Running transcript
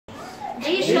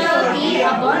They shall be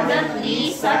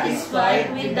abundantly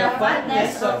satisfied with the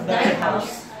fatness of thy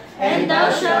house, and thou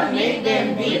shalt make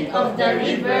them drink of the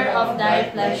river of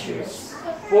thy pleasures.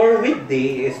 For with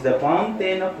thee is the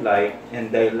fountain of life,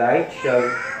 and thy light shall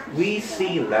we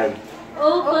see light.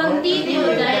 O continue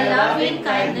thy loving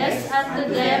kindness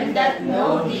unto them that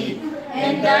know thee,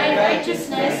 and thy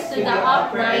righteousness to the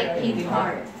upright in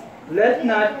heart. Let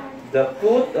not the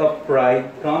foot of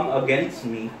pride come against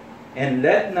me, and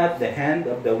let not the hand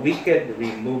of the wicked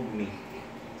remove me.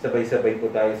 Sabay-sabay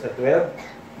po tayo sa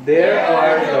 12. There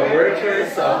are the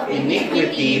workers of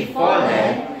iniquity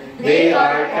fallen, they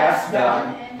are cast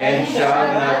down, and shall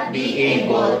not be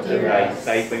able to rise.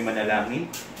 Tayo po'y manalangin.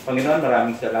 Panginoon,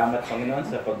 maraming salamat, Panginoon,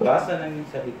 sa pagbasa ng iyong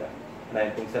salita.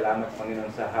 Maraming pong salamat,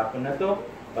 Panginoon, sa hapon na to.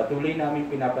 Patuloy namin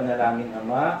pinapanalangin,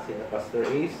 Ama, sila Pastor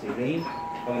Ace, si Rain,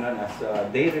 Panginoon, as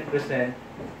they represent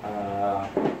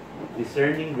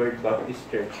Discerning Word Baptist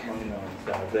Church, Panginoon,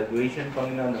 sa graduation,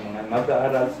 Panginoon, ng mga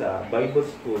mag-aaral sa Bible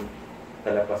School,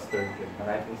 kala Pastor John.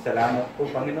 Maraming salamat po,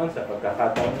 Panginoon, sa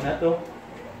pagkakataon na to.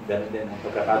 Ganun din ang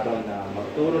pagkakataon na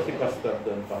magturo si Pastor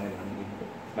doon, Panginoon,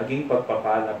 maging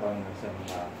pagpapala, Panginoon, sa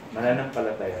mga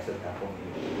mananampalataya sa dakong iyo.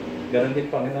 Ganun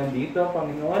din, Panginoon, dito,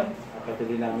 Panginoon,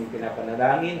 patuloy namin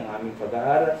pinapanalangin ang aming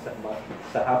pag-aaral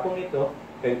sa hapong ito.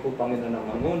 Kayo po, Panginoon, ang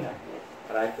manguna.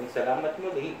 Maraming pong salamat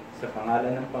muli sa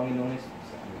pangalan ng Panginoong Jesus.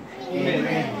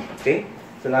 Amen. Okay?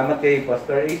 Salamat kay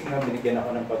Pastor Ace na binigyan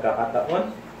ako ng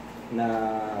pagkakataon na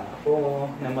ako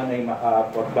naman ay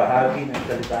makapagbahagi ng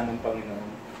salita ng Panginoon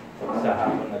sa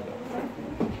hapon na ito.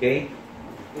 Okay?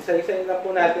 Isa-isa lang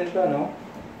po natin ito, no?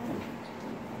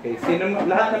 Okay.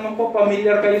 Lahat naman po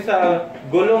familiar kayo sa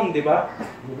gulong, di ba?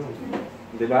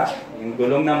 Di ba? Yung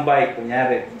gulong ng bike,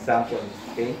 kunyari, example.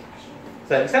 Okay?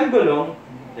 Sa isang gulong,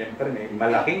 siyempre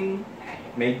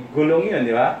may gulong yun,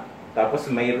 di ba?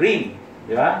 Tapos may rim,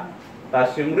 di ba?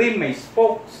 Tapos yung rim may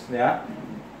spokes, di ba?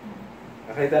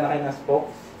 Nakita na kayo ng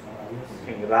spokes?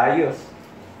 Yung rayos.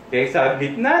 Okay, sa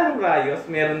gitna ng rayos,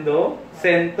 meron doon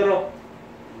sentro.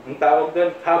 Ang tawag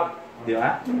doon, hub, di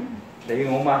ba? Siya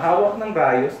yung umahawak ng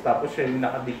rayos, tapos siya yung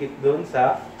nakadikit doon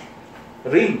sa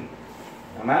rim.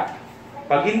 Tama?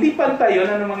 Pag hindi pantay yun,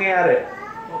 ano mangyayari?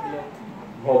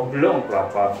 Oblong,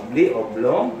 probably.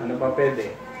 Oblong. Ano pa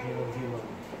pwede?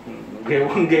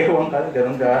 Gewang-gewang ka.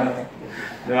 Ganun-gaano.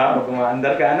 Diba? Pag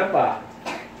umaandar ka, ano pa?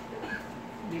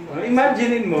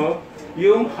 Imaginein mo,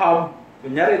 yung hub,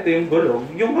 kunyari ito yung gulong,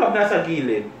 yung hub nasa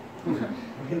gilid.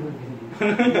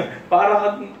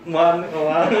 Parang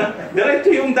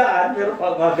diretso yung daan, pero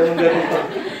pag ganun-ganon pa.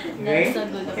 Okay?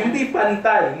 Hindi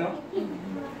pantay, no?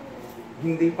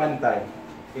 Hindi pantay.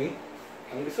 Okay?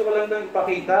 Ang gusto ko lang doon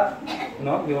ipakita,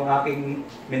 no, yung aking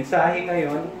mensahe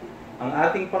ngayon, ang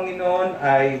ating Panginoon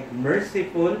ay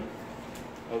merciful,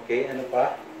 okay, ano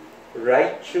pa?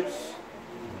 Righteous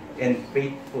and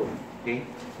faithful. Okay?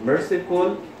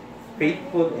 Merciful,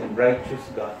 faithful, and righteous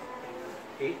God.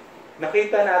 Okay?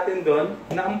 Nakita natin doon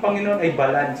na ang Panginoon ay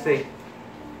balanse.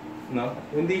 No?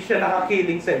 Hindi siya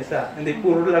nakakiling sa isa. Hindi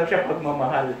puro lang siya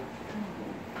pagmamahal.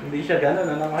 Hindi siya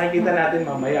gano'n. Ano? Makikita natin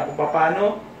mamaya kung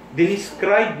paano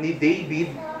dinescribe ni David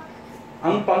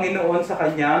ang Panginoon sa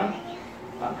kanyang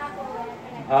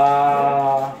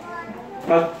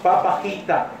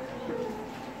pagpapakita,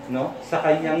 no, sa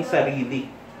kanyang sarili.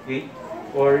 Okay?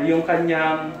 Or yung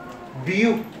kanyang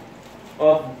view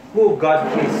of who God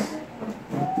is.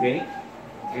 Okay?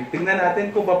 Tingnan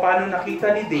natin kung paano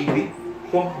nakita ni David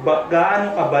kung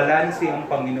gaano kabalanse ang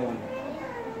Panginoon.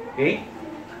 Okay?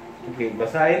 Okay,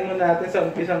 basahin mo natin sa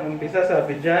umpisa,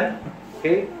 sabi dyan.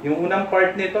 Okay? Yung unang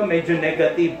part nito medyo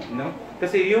negative, no?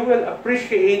 Kasi you will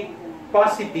appreciate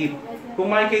positive. Kung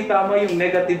makikita mo yung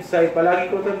negative side, palagi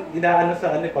ko ito inaano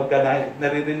sa pagka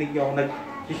naririnig nyo ako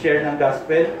nag-share ng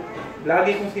gospel,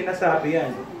 lagi kong sinasabi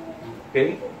yan.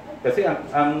 Okay? Kasi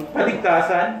ang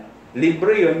paligtasan,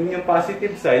 libre yun, yung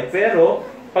positive side, pero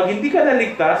pag hindi ka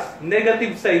naligtas,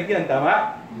 negative side yan,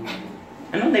 tama?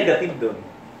 Anong negative doon?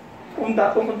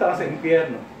 Pumunta ka sa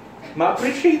impyerno.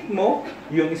 Ma-appreciate mo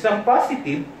yung isang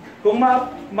positive kung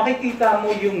makikita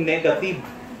mo yung negative.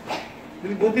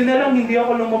 Buti na lang, hindi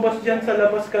ako lumabas dyan sa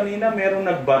labas kanina, merong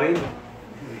nagbaril.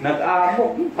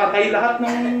 Nag-amok. Patay lahat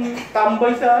ng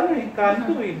tambay sa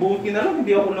kanto eh. Buti na lang,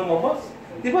 hindi ako lumabas.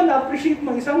 Di ba na-appreciate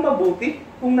mo isang mabuti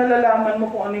kung nalalaman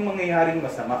mo kung anong mangyayaring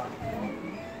masama.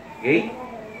 Okay?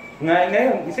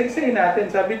 Ngayon, isa-isayin natin.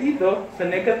 Sabi dito, sa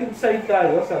negative side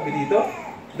tayo, sabi dito,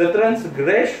 the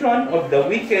transgression of the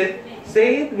wicked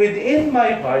saith within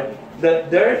my heart that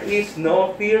there is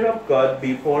no fear of God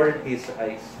before His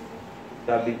eyes.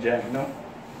 Sabi dyan, no?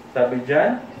 Sabi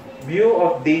dyan, view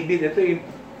of David. Ito yung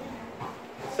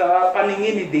sa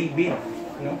paningin ni David.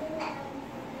 No?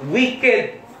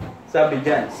 Wicked, sabi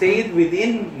dyan. Say it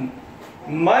within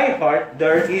my heart,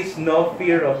 there is no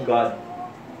fear of God.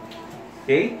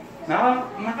 Okay?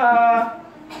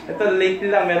 Ito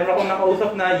lately lang, meron akong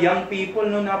nakausap na young people,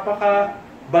 no,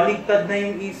 napaka-baligtad na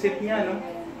yung isip niya, no?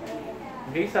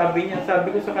 Okay, sabi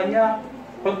ko sa kanya,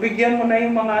 pagbigyan mo na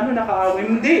yung mga nakaaway,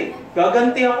 hindi,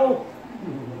 gaganti ako.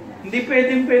 Hindi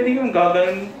pwede yung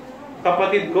gaganti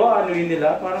kapatid ko, yun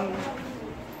nila, parang,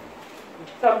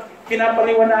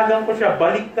 pinapaliwanagan ko siya,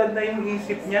 baligtad na yung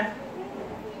isip niya.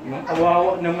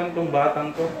 Kawawa naman tong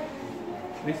batang to.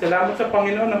 May salamat sa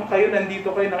Panginoon na kayo,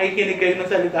 nandito kayo, nakikinig kayo ng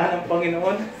salita ng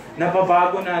Panginoon,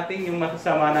 nababago natin yung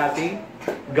masasama nating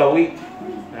gawi.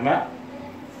 Tama?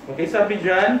 Okay, sabi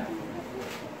dyan,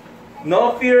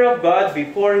 no fear of God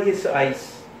before His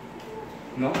eyes.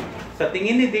 No? Sa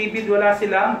tingin ni David, wala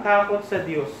silang takot sa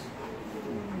Diyos.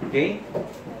 Okay?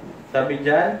 Sabi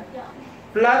dyan,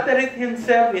 flattereth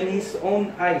himself in his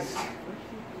own eyes.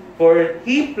 For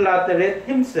he flattereth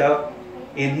himself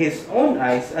in his own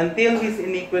eyes until his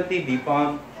iniquity be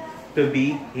found to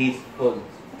be hateful.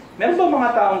 Meron ba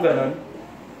mga taong ganon?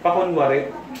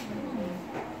 Pakunwari?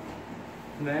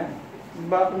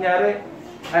 Ba, kunyari,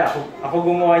 ako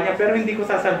gumawa niya pero hindi ko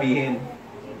sasabihin.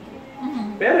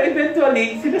 Pero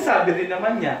eventually, sinasabi rin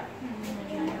naman niya.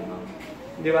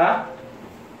 Di ba?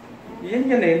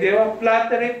 Yan eh, di ba?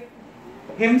 Flattereth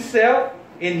himself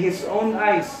in his own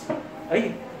eyes.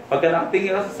 Ay, pagka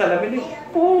nakatingin ka sa salamin,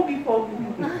 pogi.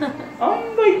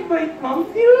 Ang bait-bait mo.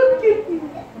 Cute.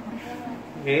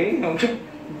 Okay?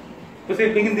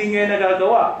 Posibleng hindi nyo yan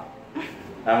nagagawa.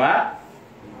 Tama?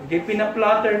 Okay,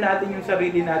 pina-flatter natin yung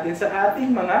sarili natin sa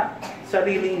ating mga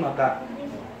sariling mata.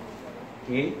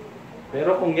 Okay?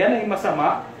 Pero kung yan ay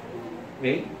masama,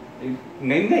 okay?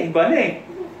 Ngayon nga, iba na eh.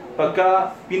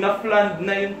 Pagka pina-fland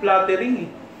na yung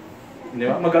flattering, di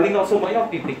ba? Magaling ako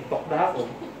sumayaw, titiktok na ako.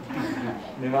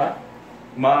 Di ba?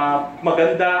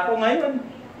 Maganda ako ngayon.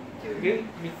 Okay?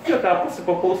 Tapos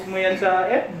ipopost mo yan sa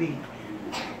FB.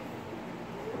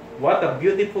 What a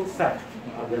beautiful sight.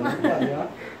 Maganda pa, di ba?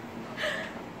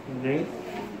 Okay?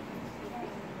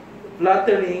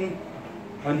 Flattering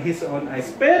on his own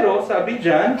eyes. Pero, sabi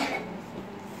dyan,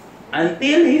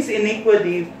 until his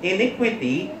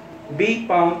iniquity be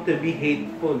found to be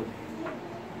hateful.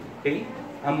 Okay?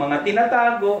 Ang mga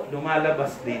tinatago,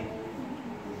 lumalabas din.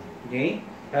 Okay?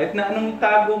 Kahit na anong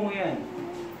itago mo yan.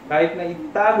 Kahit na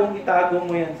itago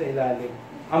mo yan sa ilalim.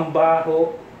 Ang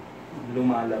baho,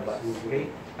 lumalabas.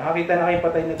 Okay? Nakakita na kayong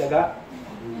patay na daga?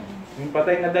 Yung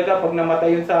patay na daga, pag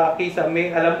namatay yun sa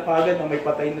kisame, alam mo kaagad na may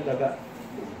patay na daga.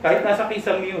 Kahit nasa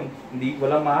kisame yun,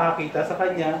 walang makakita sa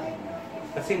kanya,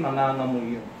 kasi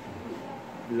mangangamoy yun.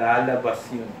 Lalabas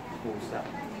yun, pusa.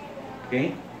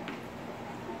 Okay?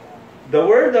 The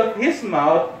word of his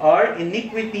mouth are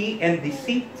iniquity and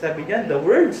deceit. Sabi diyan, the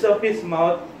words of his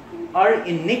mouth are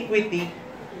iniquity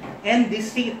and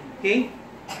deceit. Okay?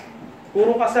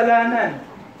 Puro kasalanan.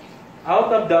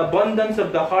 Out of the abundance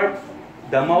of the heart,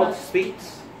 the mouth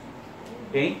speaks.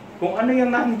 Okay? Kung ano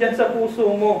yung nandyan sa puso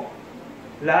mo,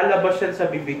 lalabas yan sa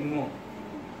bibig mo.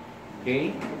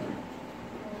 Okay?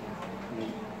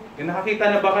 Nakakita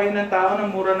na ba kayo ng tao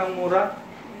ng mura ng mura?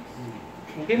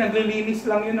 Okay, naglilinis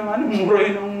lang yun ng mura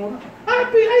yun ng mura.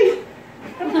 Ay!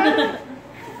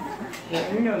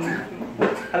 Yun.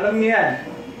 Alam niyo yan.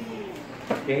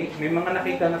 Okay? May mga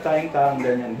nakita na tayong taong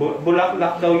ganyan.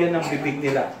 Bulaklak daw yan ng bibig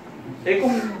nila. Eh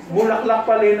kung bulaklak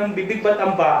pala yun ng bibig, ba't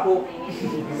ang baho?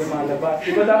 Hindi malabas.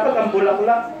 Diba dapat ang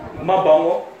bulaklak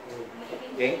mabango?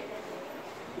 Okay?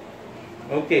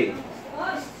 Okay.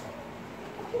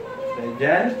 So,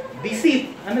 dyan,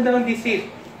 deceit. Ano daw ang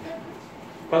deceit?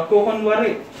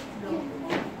 Pagkukunwari.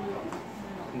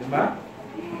 Diba?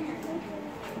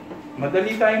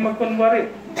 Madali tayong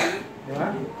magkunwari. Diba?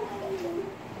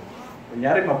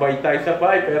 Kunyari, mabait tayo sa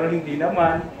bahay, pero hindi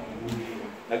naman.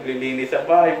 Naglilinis sa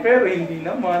bahay, pero hindi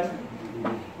naman.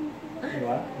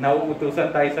 Diba?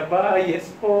 Nauutusan tayo sa bahay,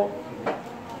 yes po.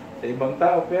 Sa ibang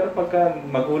tao, pero pagka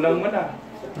magulang mo na,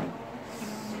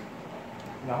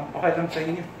 wala akong pakialam sa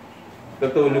inyo.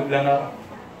 Tutulog lang ako.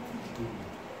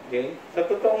 Okay? Sa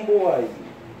totoong buhay,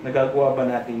 nagagawa ba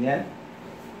natin yan?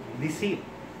 Deceit.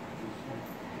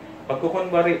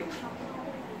 Pagkukunwari,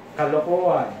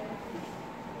 kalokohan.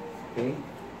 Okay?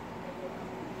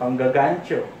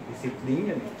 Panggagancho. Deceit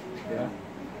din yun. Yeah?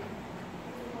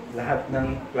 Lahat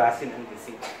ng klase ng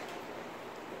deceit.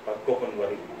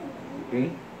 Pagkukunwari.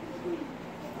 Okay?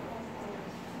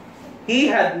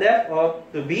 He had left off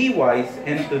to be wise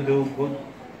and to do good.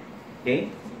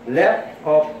 Okay? Left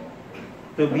off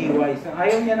to be wise.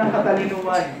 Ayaw niya ng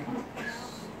katalinuhan.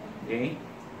 Okay?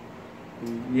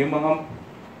 Yung mga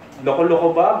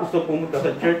loko-loko ba gusto pumunta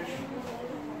sa church?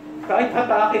 Kahit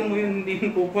hatakin mo yun, hindi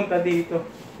pupunta dito.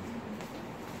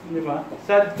 Di ba?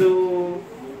 Sad to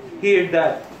hear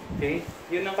that. Okay?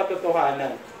 Yun ang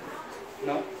katotohanan.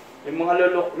 No? Yung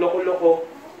mga loko-loko,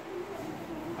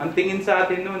 ang tingin sa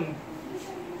atin nun,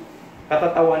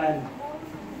 katatawanan.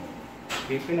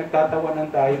 Okay? Pinagtatawanan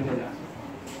tayo nila.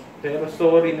 Pero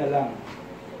sorry na lang.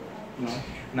 No?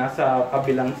 Nasa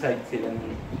kabilang side sila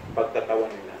ng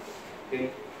pagtatawan nila.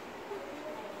 Okay?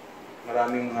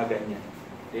 Maraming mga ganyan.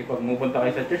 Okay? Pag mupunta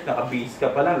kayo sa church, nakabihis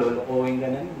ka pa lang, lolokohin ka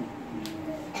na nun.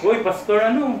 Uy, pastor,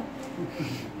 ano?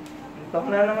 Punta ka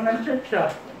na naman ng church, ah.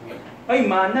 Ay,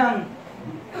 manang.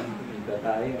 Punta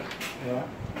tayo. Diba?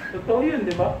 Totoo yun,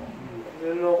 di ba?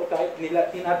 Loloko tayo,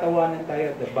 tinatawanan tayo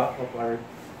at the back of our,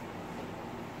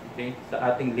 okay,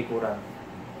 sa ating likuran.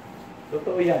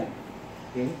 Totoo yan.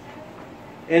 Okay?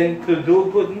 And to do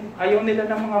good, ayaw nila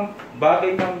ng mga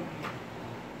bagay ng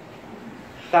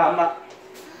tama.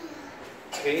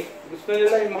 Okay? Gusto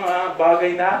nila yung mga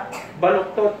bagay na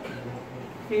baluktot.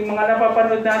 Yung mga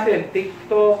napapanood natin,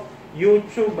 TikTok,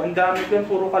 YouTube, ang dami doon,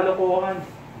 puro kalokohan.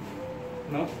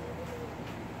 No?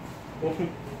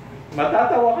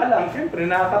 Matatawa ka lang, siyempre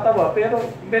nakakatawa, pero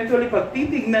eventually pag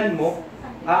titignan mo,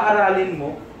 aaralin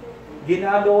mo,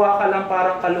 ginagawa ka lang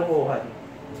parang kalokohan.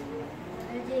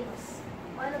 James,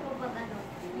 paano po pag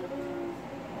yung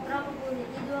tropa po niya,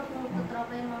 hindi ako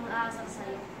magtatropa yung mga aasar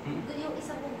sa'yo. Yung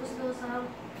isa po gusto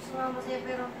sumama sa'yo,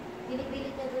 pero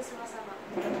pinipilit niya doon sa masama.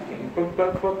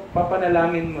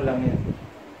 Papanalangin mo lang yan.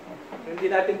 Hindi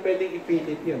natin pwedeng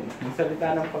ipilit yun. Ang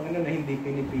salita ng Panginoon na hindi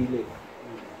pinipilit.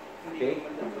 Okay?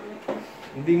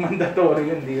 Hindi mandatory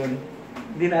yun.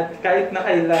 Hindi natin, kahit na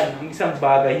kailan, ang isang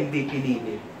bagay hindi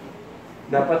pinilit.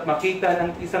 Dapat makita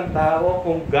ng isang tao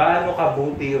kung gaano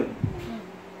kabuti yun.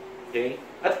 Okay?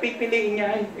 At pipiliin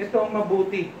niya, ito ang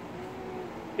mabuti.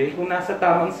 Okay? Kung nasa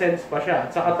tamang sense pa siya,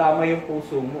 at saka tama yung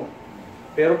puso mo.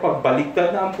 Pero pag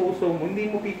baliktad na ang puso mo,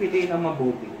 hindi mo pipiliin ang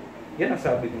mabuti. Yan ang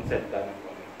sabi ng salita ng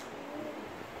Panginoon.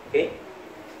 Okay?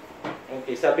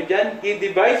 Okay, sabi dyan, he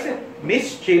devised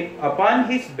mischief upon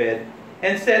his bed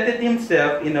and set it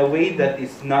himself in a way that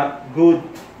is not good.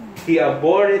 He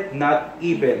abhorred not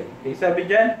evil. Okay,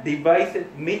 sabi dyan, devised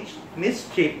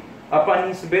mischief upon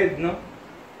his bed, no?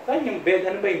 Saan yung bed?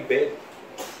 Ano ba yung bed?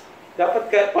 Dapat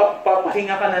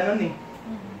papahinga ka na nun eh.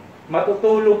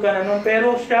 Matutulog ka na nun.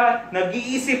 Pero siya,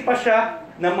 nag-iisip pa siya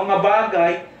ng mga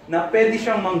bagay na pwede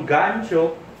siyang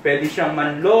manggancho, pwede siyang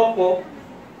manloko,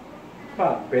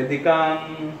 pwede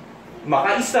kang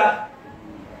makaisa,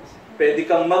 pwede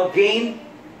kang mag-gain,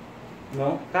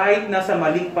 no? Kahit nasa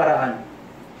maling paraan.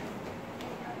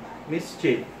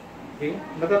 Mischief. Okay?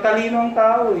 Natatalino ang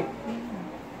tao eh.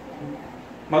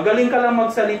 Magaling ka lang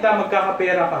magsalita,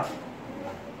 magkakapera ka.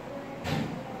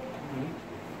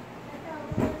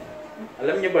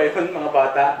 Alam niyo ba yun, mga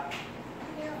bata?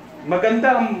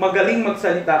 Maganda ang magaling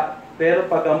magsalita, pero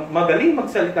pag ang magaling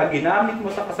magsalita, ginamit mo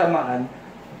sa kasamaan,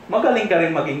 magaling ka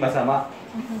rin maging masama.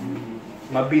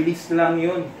 Mabilis lang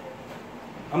yun.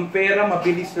 Ang pera,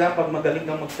 mabilis lang pag magaling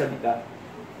kang magsalita.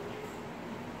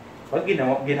 Pag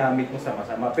ginamit mo sa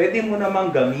masama, pwede mo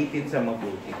namang gamitin sa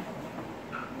mabuti.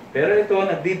 Pero ito,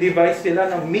 nagdi-devise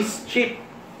sila ng mischief.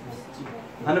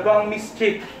 Ano ba ang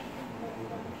mischief?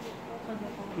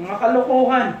 Mga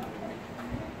kalokohan.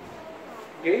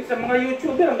 Okay? Sa mga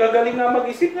YouTuber, ang gagaling nga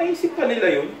mag-isip, naisip ka nila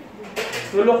yun.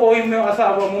 Lulukohin mo yung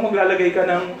asawa mo, maglalagay ka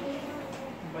ng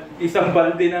isang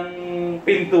balde ng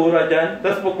pintura dyan,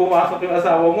 tapos pag pumasok yung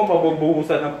asawa mo,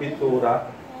 mabubuhusan ng pintura.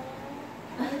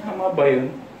 Tama ba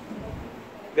yun?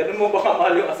 Ganun mo ba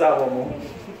kamahal yung asawa mo?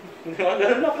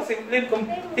 Ganun lang kasimple. Kung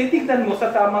titignan mo sa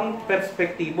tamang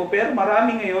perspektibo, pero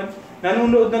marami ngayon,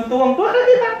 nanonood ng tuwang-tuwa.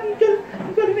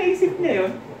 Ang galing naisip niya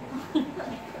yun.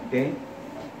 Okay?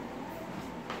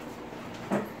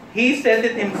 He set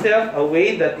it himself a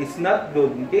way that is not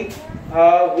good. Okay?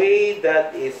 A way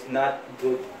that is not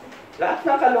good. Lahat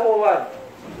ng kalokohan,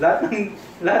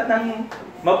 lahat ng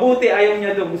mabuti ayaw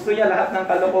niya doon. Gusto niya lahat ng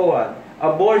kalokohan.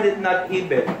 Abhorred it not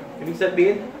evil. Ibig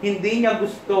sabihin, hindi niya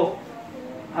gusto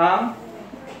ang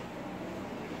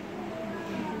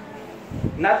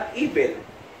not evil.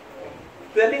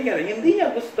 Sabi niya rin, hindi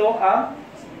niya gusto ang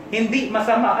hindi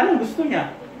masama. Anong gusto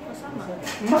niya?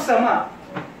 Masama.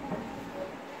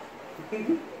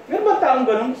 Meron ba taong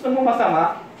ganun? Gusto mo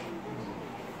masama?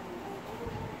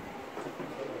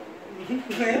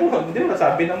 Meron. Hindi mo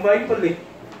sabi ng Bible eh.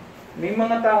 May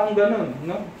mga taong ganun,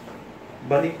 no?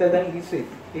 Baliktad ang isip.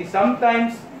 Okay,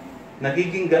 sometimes,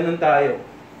 nagiging ganun tayo.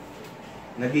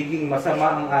 Nagiging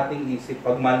masama ang ating isip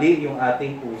pag mali yung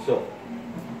ating puso.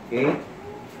 Okay?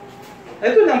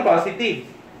 ito lang positive.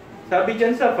 Sabi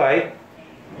dyan sa 5,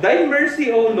 Thy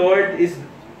mercy, O Lord, is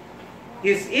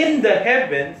in the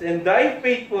heavens, and Thy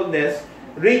faithfulness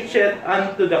reacheth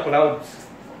unto the clouds.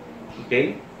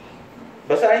 Okay?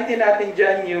 Basahin din natin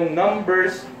dyan yung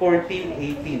Numbers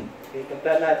 14:18. Okay,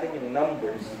 punta natin yung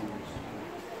Numbers.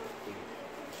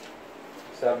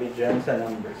 Sabi dyan sa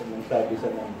Numbers. Anong sabi sa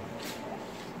Numbers?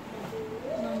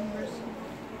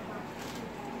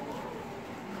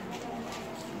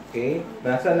 Okay,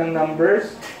 nasa ng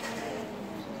Numbers?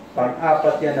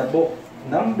 Pang-apat yan na book.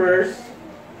 Numbers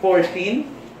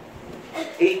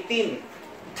 14:18.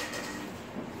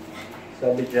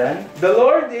 Sabi dyan, The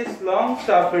Lord is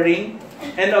long-suffering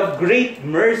and of great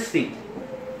mercy,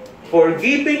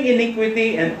 forgiving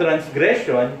iniquity and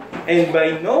transgression, and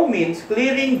by no means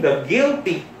clearing the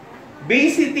guilty,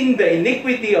 visiting the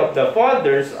iniquity of the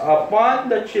fathers upon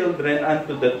the children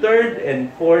unto the third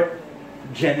and fourth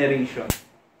generation.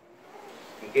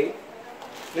 Okay?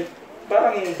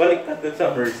 Parang baliktad dun sa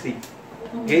mercy.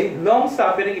 Okay?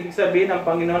 Long-suffering, ibig sabihin ng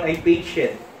Panginoon ay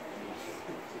patient.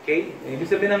 Okay? Ibig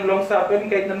sabihin ng long-suffering,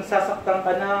 kahit na nasasaktan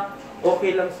ka na,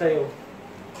 okay lang sa'yo.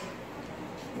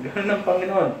 Ganun ng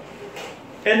Panginoon.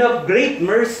 And of great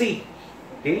mercy.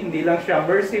 Okay? Hindi lang siya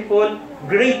merciful,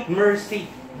 great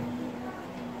mercy.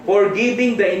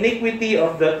 Forgiving the iniquity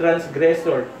of the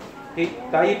transgressor. Okay?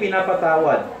 Tayo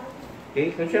pinapatawad.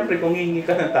 Okay? So, syempre, kung hihingi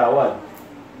ka ng tawad.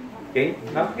 Okay?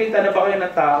 Nakakita na ba kayo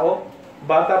ng tao?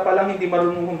 Bata pa lang hindi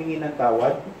marunong humingi ng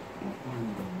tawad.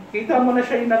 Kita mo na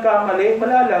siya yung nagkamali,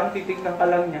 wala lang, titignan ka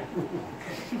lang niya.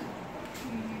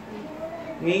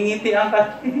 Ngingitian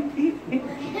ka.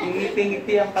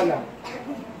 Ngingiti-ngitian ka lang.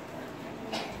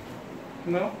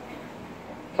 No?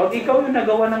 Pag ikaw yung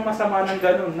nagawa ng masama ng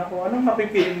ganun, naku, anong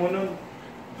mapipili mo nun?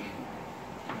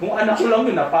 Kung anak ko lang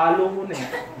yun, napalo mo na eh.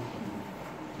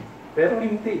 Pero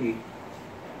hindi eh.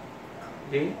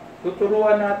 Okay?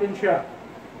 Tuturuan natin siya.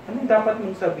 Anong dapat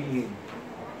mong sabihin?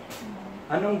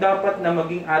 Anong dapat na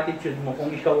maging attitude mo kung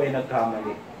ikaw ay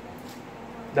nagkamali?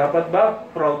 Dapat ba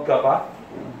proud ka pa?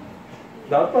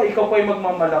 Dapat ba ikaw pa ay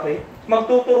magmamalaki?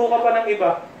 Magtuturo ka pa ng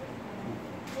iba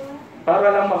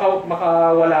para lang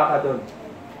makawala ka doon.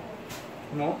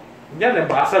 No? Yan,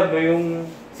 nabasag mo yung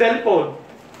cellphone.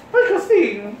 Ay kasi,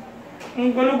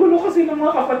 ang gulo-gulo kasi ng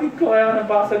mga kapatid ko kaya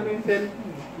nabasag mo yung cellphone.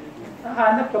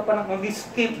 Nahanap ka pa ng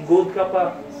scapegoat ka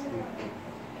pa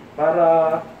para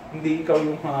hindi ikaw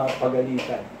yung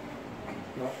pagalitan.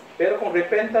 No? Pero kung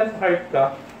repentant heart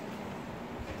ka,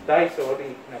 dahil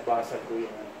sorry, nabasag ko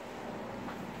yun.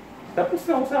 Tapos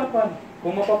na usapan.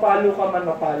 Kung mapapalo ka man,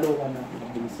 mapalo ka na.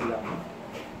 Mabilis lang.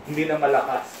 Hindi na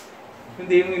malakas.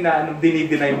 Hindi yung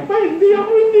dinideny mo, hindi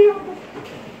ako.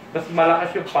 Tapos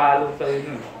malakas yung palo sa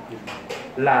yun.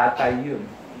 Latay yun.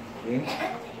 Okay?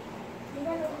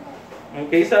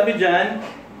 Okay, sabi dyan,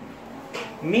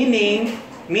 means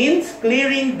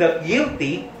clearing the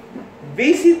guilty,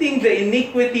 visiting the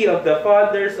iniquity of the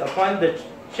fathers upon the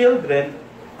children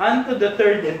unto the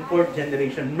third and fourth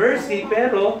generation. Mercy,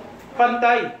 pero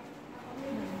pantay.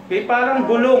 Okay, parang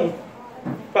gulong.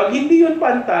 Pag hindi yun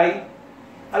pantay,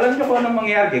 alam niyo kung anong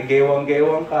mangyayari?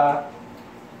 Gewang-gewang ka.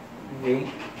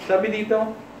 Okay? Sabi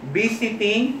dito,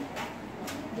 visiting,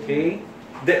 okay,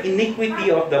 the iniquity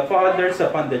of the fathers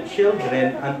upon the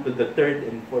children unto the third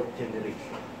and fourth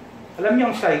generation. Alam niyo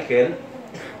ang cycle?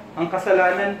 Ang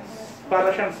kasalanan,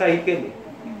 para siyang cycle eh.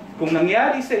 Kung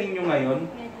nangyari sa inyo ngayon,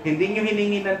 hindi niyo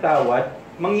hiningi ng tawad,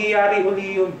 mangyayari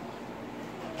uli yun.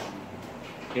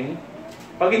 Okay?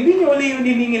 Pag hindi niyo uli yun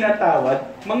hiningi ng tawad,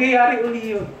 mangyayari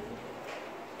uli yun.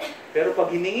 Pero pag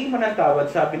hiningi mo ng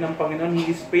tawad, sabi ng Panginoon, He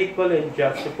is faithful and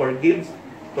just to forgive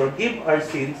our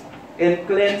sins and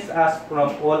cleanse us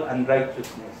from all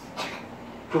unrighteousness.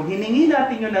 Kung hiningi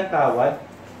natin yun ng tawad,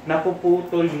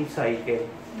 napuputol yung cycle.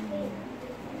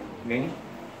 Okay?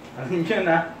 Alam nyo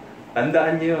na,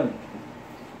 tandaan nyo yun.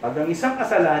 Pag ang isang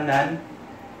kasalanan,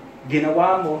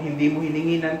 ginawa mo, hindi mo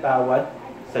hiningi ng tawad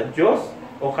sa Diyos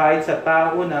o kahit sa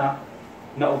tao na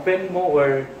na-offend mo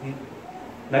or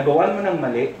nagawan mo ng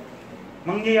mali,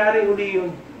 mangyayari uli yun.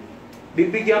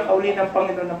 Bibigyan ka uli ng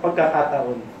Panginoon ng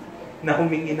pagkakataon na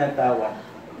humingi ng tawad.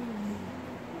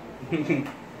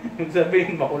 Yung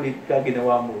sabihin, makulit ka,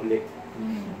 ginawa mo uli.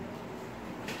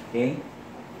 Okay?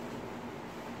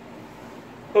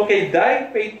 Okay, thy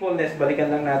faithfulness,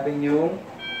 balikan lang natin yung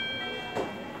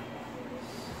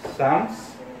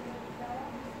Psalms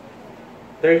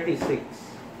 36.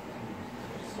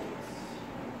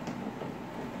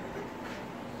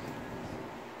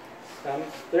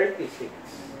 Psalms 36.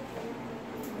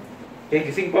 Okay,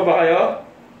 gising pa ba kayo?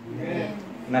 Amen.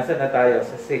 Nasa na tayo?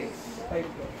 Sa 6. 6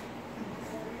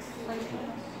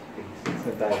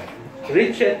 na tayo.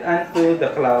 reacheth unto the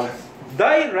clouds.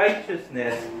 Thy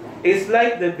righteousness is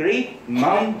like the great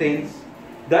mountains.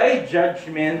 Thy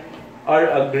judgment are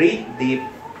a great deep,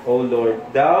 O Lord.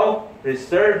 Thou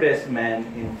preservest man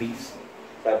in peace.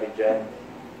 Sabi dyan.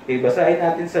 Okay, basahin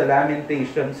natin sa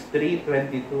Lamentations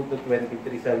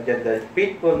 3:22-23. Sabi dyan, the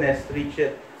faithfulness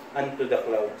reacheth unto the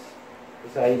clouds.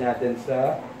 Basahin natin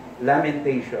sa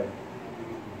Lamentation.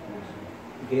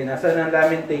 Okay, nasaan ang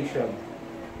Lamentation?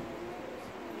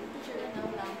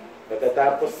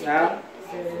 Pagkatapos ng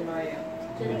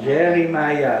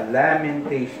Jeremiah,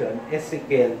 Lamentation,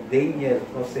 Ezekiel, Daniel,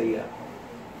 Hosea.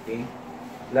 Okay?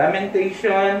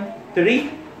 Lamentation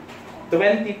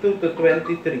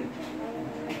 3:22-23.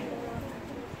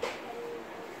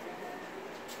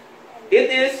 It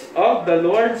is of the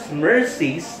Lord's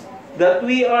mercies that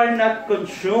we are not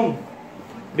consumed,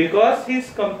 because His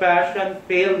compassion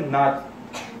fail not.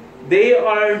 They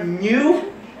are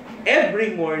new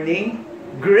every morning.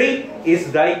 Great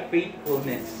is Thy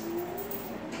faithfulness.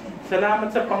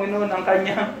 Salamat sa Panginoon, ang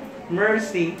Kanyang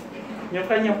mercy, yung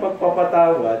Kanyang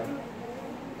pagpapatawad,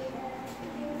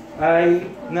 ay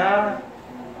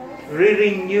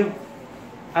na-renew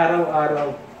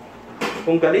araw-araw.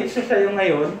 Kung galit siya sa'yo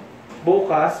ngayon,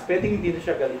 bukas, pwedeng hindi na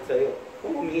siya galit sa'yo.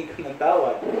 Kung humingi ka ng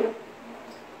tawad.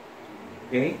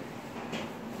 Okay?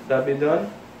 Sabi doon,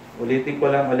 ulitin ko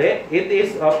lang ulit, it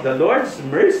is of the Lord's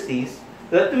mercies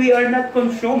that we are not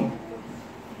consumed,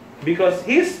 because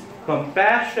His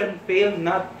compassion fail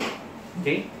not.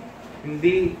 Okay?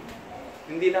 Hindi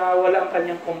nawawala ang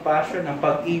Kanyang compassion, ang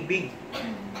pag-ibig.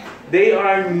 They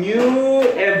are new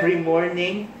every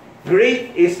morning.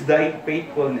 Great is Thy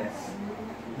faithfulness.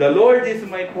 The Lord is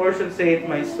my portion, saith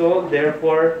my soul,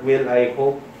 therefore will I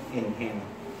hope in Him.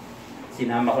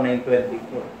 Sinama ko na yung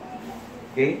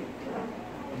 24. Okay?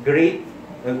 Great.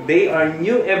 They are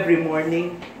new every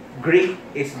morning. Great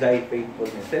is Thy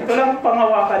faithfulness. Ito lang ang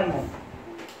panghawakan mo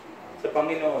sa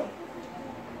Panginoon.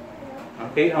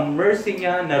 Okay? Ang mercy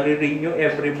niya, nare-renew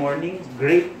every morning.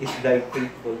 Great is Thy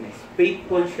faithfulness.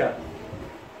 Faithful siya.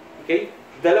 Okay?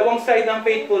 Dalawang side ng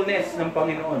faithfulness ng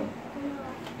Panginoon.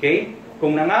 Okay?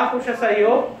 Kung nangako siya sa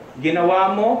iyo,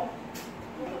 ginawa mo,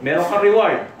 meron kang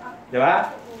reward. Di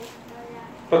ba?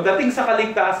 Pagdating sa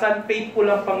kaligtasan, faithful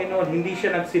ang Panginoon, hindi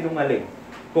siya nagsinungaling.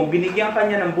 Kung binigyan ka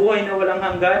niya ng buhay na walang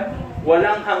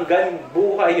hanggan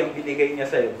buhay yung binigay niya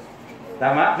sa iyo.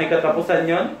 Tama? May katapusan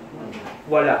yon?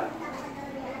 Wala.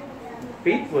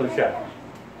 Faithful siya.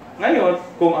 Ngayon,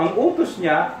 kung ang utos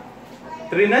niya,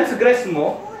 trinansgress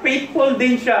mo, faithful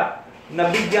din siya.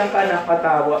 Nabigyan ka ng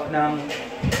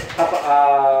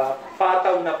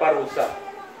pataw na parusa.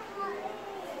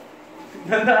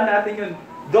 Tandaan natin yun.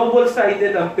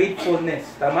 Double-sided ang faithfulness.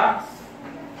 Tama?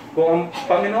 Kung ang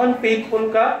Panginoon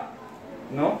faithful ka,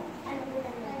 no?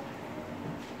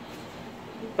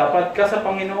 Tapat ka sa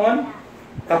Panginoon,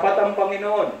 tapat ang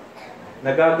Panginoon.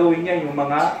 Nagagawin niya yung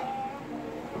mga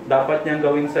dapat niyang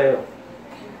gawin sa iyo.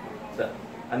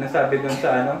 Ano sabi doon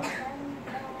sa ano?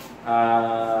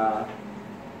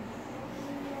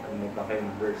 Ano ba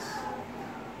kayong verse?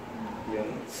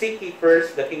 Yung, seek ye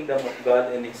first the kingdom of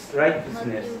God and His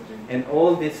righteousness, and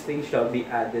all these things shall be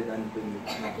added unto you.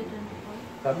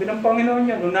 Sabi ng Panginoon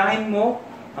yan, unahin mo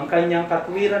ang Kanyang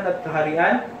katwiran at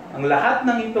kaharian, ang lahat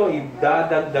ng ito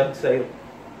idadagdag sa iyo.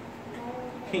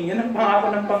 Yan ang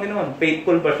pangako ng Panginoon.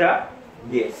 Faithful ba siya?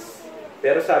 Yes.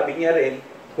 Pero sabi niya rin,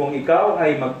 kung ikaw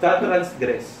ay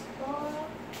magtatransgress,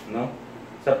 no,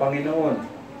 sa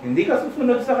Panginoon, hindi ka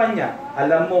susunod sa Kanya,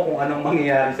 alam mo kung anong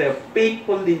mangyayari sa iyo.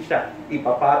 Faithful din siya.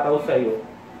 Ipapataw sa iyo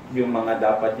yung mga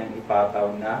dapat niyang ipataw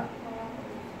na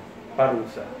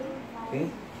parusa. Okay?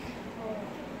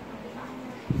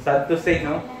 Sad to say,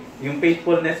 no? Yung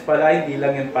faithfulness pala, hindi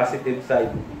lang yung positive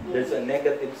side. There's a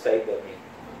negative side of it.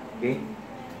 Okay?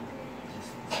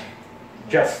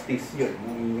 Justice yun.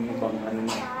 Yung ibang, ano,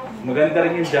 maganda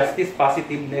rin yung justice,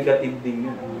 positive, negative din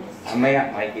yun.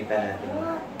 Mamaya, makikita natin.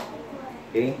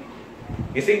 Okay?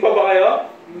 Gising pa ba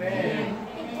kayo? Amen.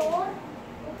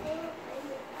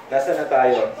 Nasa na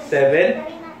tayo? 7?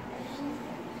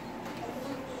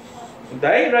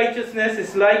 Thy righteousness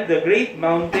is like the great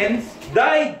mountains.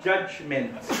 Thy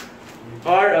judgments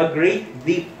are a great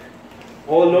deep.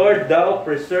 O Lord, Thou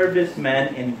preservest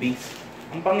man in peace.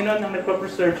 Ang Panginoon ang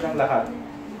nagpa-preserve ng lahat.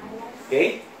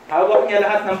 Okay? Hawak niya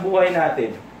lahat ng buhay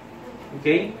natin.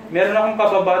 Okay? Meron akong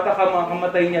kababata,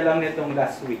 kamatay niya lang nitong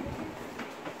last week.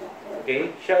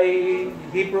 Okay? Siya ay,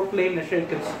 he proclaimed na siya ay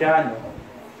Kristiyano.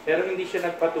 Pero hindi siya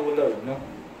nagpatuloy, no?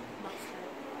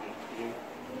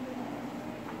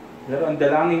 Pero ang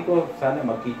dalangin ko, sana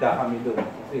magkita kami doon.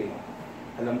 Kasi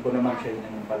alam ko naman siya ay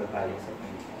nanampalataya sa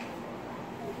Panginoon.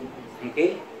 Okay?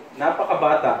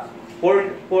 Napakabata.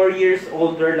 4 years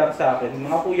older lang sa akin.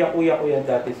 Mga kuya-kuya ko yan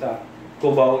dati sa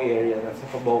Cubao area. Nasa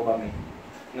Cubao kami.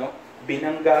 No?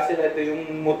 Binangga sila. Ito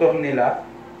yung motor nila.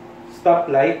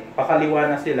 Stoplight. Pakaliwa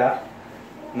na sila.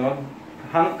 No?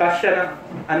 Hangkas siya ng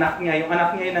anak niya. Yung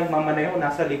anak niya yung nagmamaneho.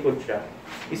 Nasa likod siya.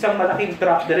 Isang malaking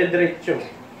truck. Dire-diretso.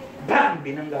 Bang!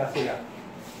 Binangga sila.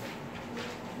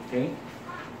 Okay?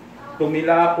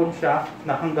 Tumilapon siya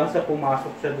na hanggang sa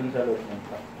pumasok siya dun sa loob ng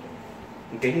truck.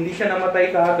 Okay, hindi siya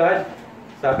namatay kaagad.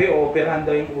 Sabi, ooperahan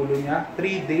daw yung ulo niya.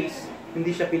 3 days,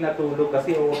 hindi siya pinatulog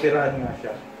kasi ooperahan nga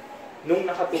siya. Nung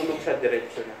nakatulog siya,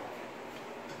 diretso na.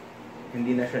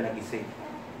 Hindi na siya nagising.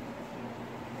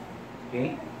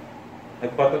 Okay?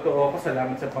 Nagpatotoo ako.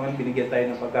 Salamat sa Panginoon. Binigyan tayo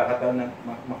ng pagkakataon na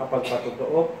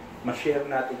makapagpatotoo.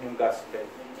 Ma-share natin yung gospel.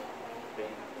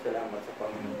 Okay? Salamat sa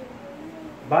Panginoon.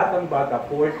 Batang-bata,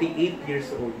 48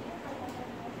 years old.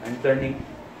 I'm turning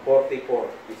 44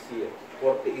 this year.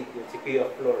 48 yun, si Kuya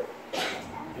Flor.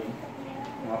 Okay.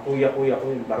 Mga kuya-kuya ko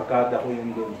yun, barkada ko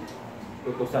yun doon.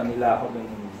 Tutusan nila ako doon.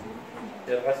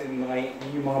 Pero kasi yung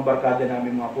mga barkada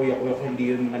namin, mga kuya-kuya ko,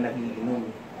 hindi yun mga nagiinom.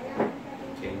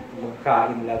 Okay.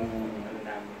 Magkain lang yung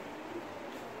namin.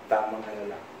 Tamang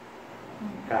lang.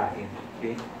 Kain.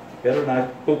 Okay. Pero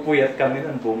nagpupuyat kami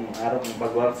nun, buong araw,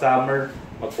 bagwang summer,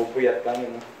 magpupuyat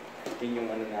kami. No? Yun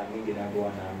yung namin, ginagawa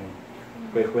namin.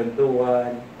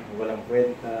 Kwentuhan, walang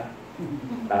kwenta.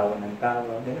 Tawa ng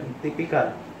tawa, ganun,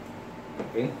 typical.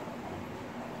 Okay?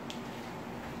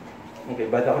 Okay,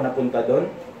 ba't ako napunta doon?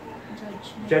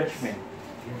 Judgment.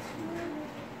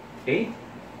 Okay?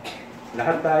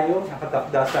 Lahat tayo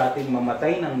nakatakda sa ating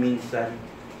mamatay ng minsan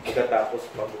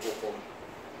pagkatapos paghuhukom.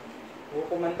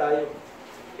 Hukuman tayo.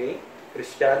 Okay?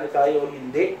 Kristiyano tayo,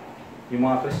 hindi. Yung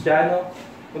mga Kristiyano,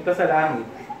 punta sa langit.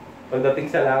 Pagdating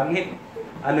sa langit,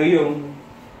 ano yung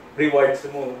rewards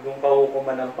mo, yung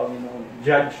pahukuman ng Panginoon.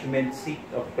 Judgment seat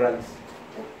of Christ.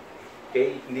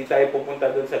 Okay? Hindi tayo pupunta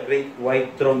doon sa Great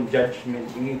White Throne Judgment.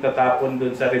 Yung itatapon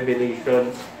doon sa Revelation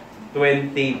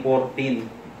 20:14.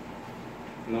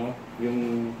 No?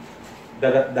 Yung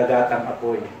dagat-dagatang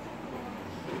apoy.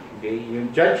 Okay?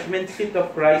 Yung judgment seat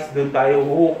of Christ, doon tayo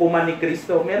huhukuman ni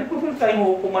Kristo. Meron po doon tayong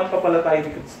huhukuman pa pala tayo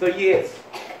ni Kristo? Yes.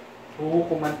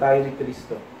 Huhukuman tayo ni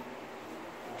Kristo.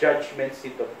 Judgment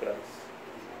seat of Christ.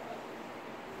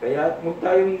 Kaya huwag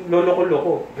tayong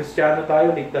loloko-loko. Kristiyano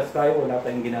tayo, ligtas tayo, wala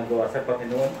tayong ginagawa sa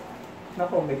Panginoon.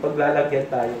 Nako, may paglalagyan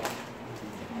tayo.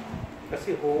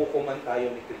 Kasi huhukuman tayo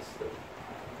ni Kristo.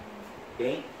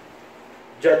 Okay?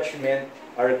 Judgment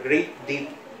are great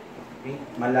deep. Okay?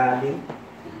 Malalim.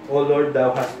 O Lord,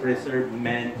 Thou hast preserved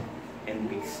man and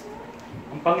beast.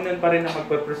 Ang Panginoon pa rin ang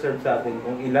magpa-preserve sa atin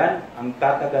kung ilan ang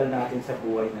tatagal natin sa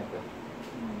buhay na ito.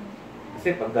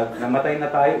 Kasi pag namatay na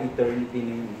tayo, eternity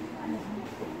na yun.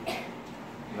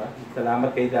 Diba?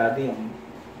 Salamat kay Daddy, ang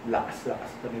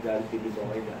lakas-lakas pa ni Daddy, bilibo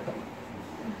kay Daddy.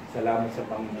 Salamat sa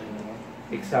Panginoon.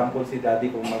 Example si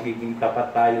Daddy kung magiging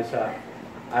tapat tayo sa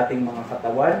ating mga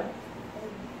katawan,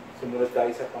 sumunod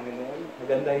tayo sa Panginoon,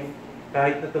 maganda yung,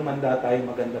 kahit na tumanda tayo,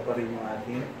 maganda pa rin yung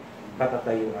ating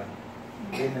katatayuan.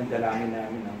 Yun ang dalangin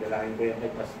namin, ang dalangin ko yung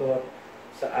kay Pastor,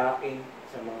 sa akin,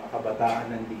 sa mga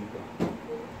kabataan nandito.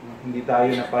 Hindi tayo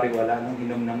napariwala ng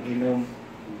inom,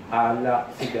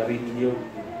 alak, sigarilyo.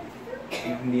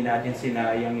 Hindi natin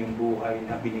sinayang yung buhay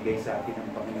na binigay sa atin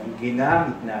ng Panginoon.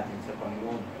 Ginamit natin sa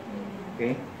Panginoon.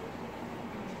 Okay?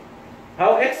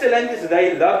 How excellent is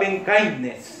thy loving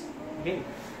kindness. Okay?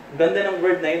 Ganda ng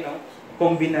word na yun, no?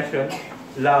 Kombinasyon.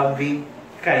 Loving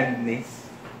kindness.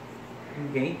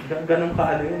 Okay? Ganun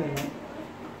kaano yun, eh.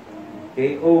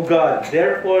 Okay? O God,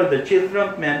 therefore the children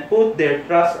of men put their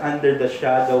trust under the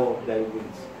shadow of thy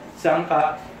wings. Saan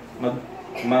ka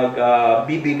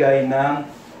magbibigay ng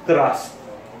trust?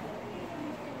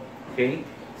 Okay?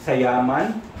 Sa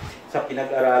yaman, sa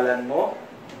pinag-aralan mo,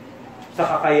 sa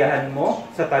kakayahan mo,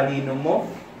 sa talino mo,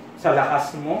 sa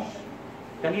lakas mo.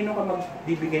 Kanino ka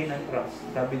magbibigay ng trust?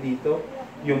 Sabi dito,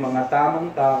 yung mga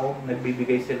tamang tao,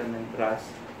 nagbibigay sila ng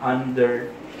trust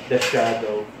under the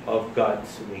shadow of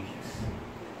God's wings.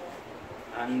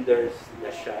 Under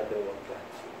the shadow of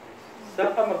God's wings.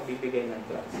 Saan ka magbibigay ng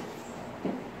trust?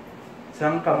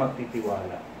 Saan ka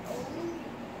magtitiwala?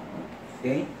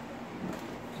 Okay?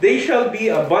 They shall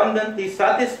be abundantly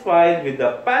satisfied with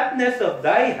the fatness of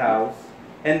thy house,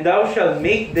 and thou shalt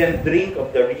make them drink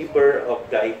of the river of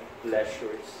thy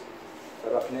pleasures.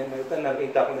 Sarap na yun.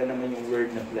 Nakita ko na naman yung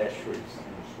word na pleasures.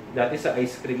 Dati sa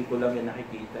ice cream ko lang yung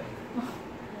nakikita.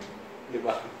 Di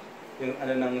ba? Yung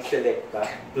ano ng selecta,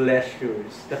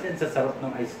 pleasures. Kasi sa sarap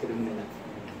ng ice cream nila.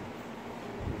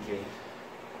 Okay.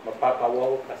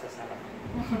 Mapapawaw ka sa sarap.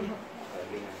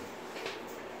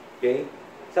 Okay.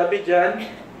 Sabi dyan,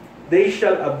 they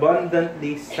shall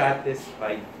abundantly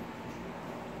satisfy.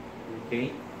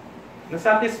 Okay?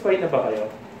 Nasatisfy na ba kayo?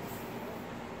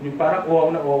 Yung parang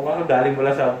uhaw na uhaw ka, galing mo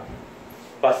lang sa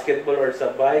basketball or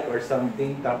sa bike or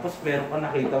something, tapos meron ka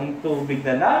nakitang tubig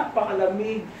na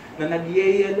napakalamig, na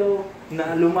nag-yellow,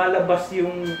 na lumalabas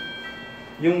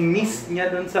yung mist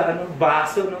niya doon sa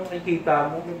baso, no?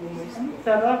 Nakikita mo, ang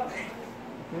sarap.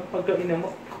 Yung pagkainom mo,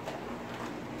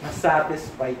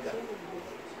 na-satisfy ka.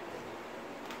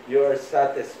 You are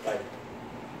satisfied.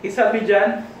 Isabi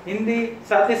dyan, hindi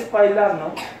satisfy lang,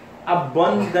 no?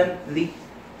 Abundantly.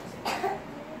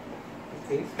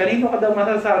 Okay? Kanino ka daw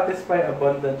masasatisfy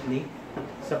abundantly?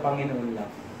 Sa Panginoon lang.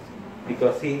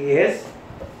 Because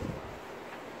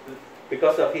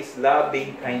of His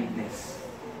loving kindness.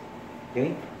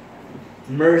 Okay?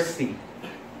 Mercy.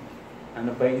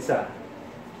 Ano pa yung isa?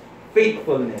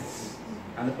 Faithfulness.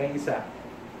 Ano pa yung isa?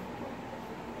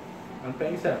 Ano pa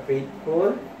yung isa?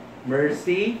 Faithful,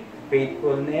 mercy,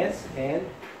 faithfulness, and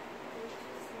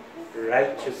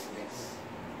righteousness.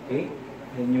 Okay?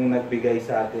 Yan yung nagbigay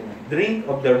sa atin. Drink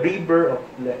of the river of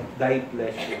thy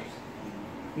pleasures.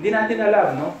 Hindi natin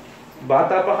alam, no?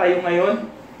 Bata pa kayo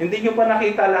ngayon, hindi nyo pa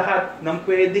nakita lahat ng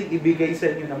pwedeng ibigay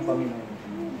sa inyo ng Panginoon.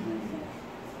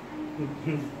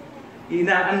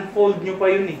 Ina-unfold nyo pa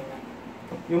yun eh.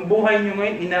 Yung buhay nyo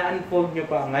ngayon, ina-unfold nyo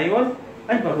pa. Ngayon,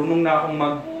 ay, marunong na akong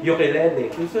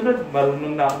mag-ukulele. Susunod,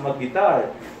 marunong na akong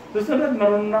mag-guitar. Susunod,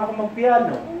 marunong na akong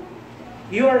mag-piano.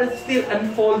 You are still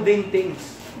unfolding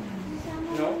things.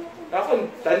 No? Ako,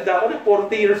 tanda ko na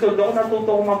 40 years old ako, natuto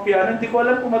ko mag-piano. Hindi ko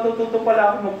alam kung matututo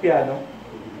pala ako mag-piano.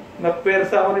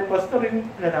 Nagpersa ako ni Pastor,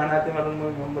 kailangan natin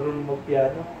marunong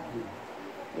mag-piano.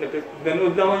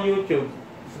 Ganood lang ang YouTube.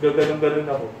 Ganoon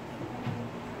ako.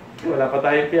 Wala pa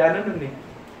tayong piano nun eh.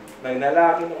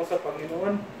 Nagnalakin ako sa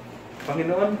Panginoon.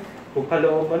 Panginoon, kung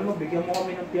kalooban mo, bigyan mo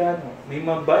kami ng piano. May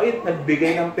mabait,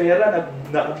 nagbigay ng pera,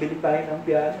 nakabili tayo ng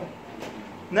piano.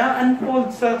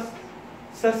 Na-unfold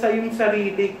sa iyong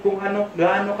sarili kung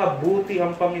gaano kabuti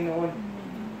ang Panginoon.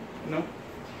 No?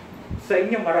 Sa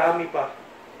inyo, marami pa.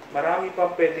 Marami pa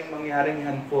pwedeng mangyaring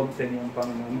unfold sa inyo ang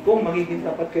Panginoon. Kung magiging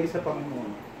tapat kayo sa Panginoon.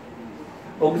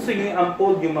 O gusto nyo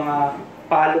i-unfold yung mga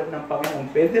palo ng Panginoon,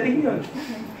 pwede rin yun.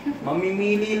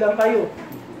 Mamimili lang kayo.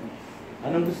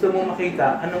 Anong gusto mo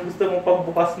makita? Anong gusto mo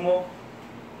pagbukas mo?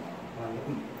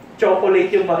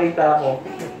 Chocolate yung makita mo.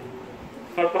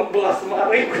 Pagbukas mo,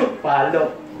 aray ko,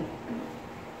 palo.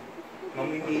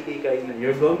 Mamimili kayo na.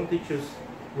 You're going to choose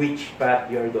which path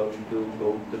you're going to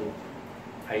go through.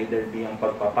 Either be ang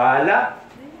pagpapala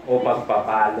o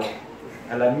pagpapalo.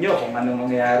 Alam nyo kung anong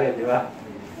mangyayari, di ba?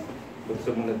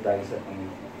 Sumunod tayo sa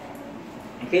Panginoon.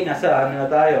 Okay, nasa ano na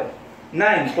tayo?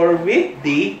 9. For with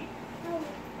thee,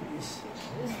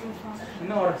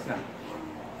 ano oras na?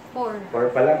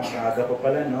 4 pa lang, maaga pa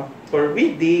pala, no? For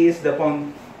with thee is the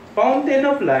fountain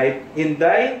of life, in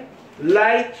thy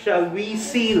light shall we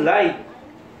see light.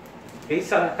 Okay,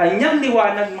 sa kanyang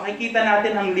liwanag, makikita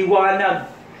natin ang liwanag.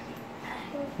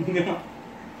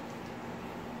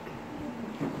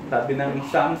 Sabi ng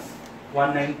Psalms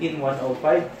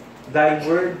 119:105, thy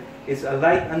word is a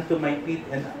light unto my feet,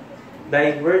 and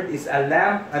thy word is a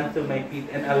lamp unto my feet,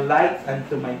 and a light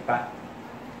unto my path.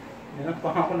 Yan ang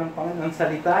pangako ng Panginoon. Ang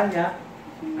salita niya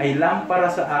ay lampara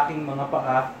sa aking mga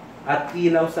paa at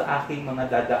ilaw sa aking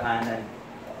mga dadaanan.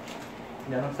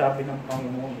 Yan ang sabi ng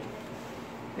Panginoon.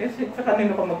 Sa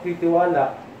kanino ka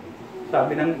magtitiwala?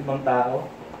 Sabi ng ibang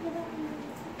tao.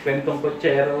 Kwentong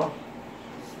kotsero.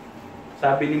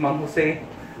 Sabi ni Mang Jose,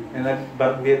 na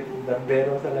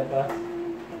nagbarbero sa labas.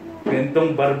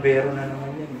 Kwentong barbero na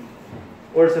naman yan.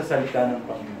 Or sa salita ng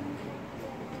Panginoon.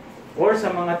 Or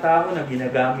sa mga tao na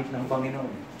ginagamit ng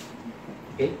Panginoon.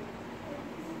 Okay?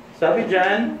 Sabi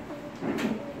dyan,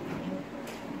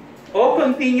 O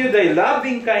continue thy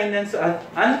loving kindness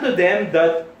unto them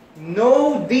that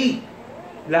know thee.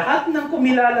 Lahat ng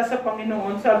kumilala sa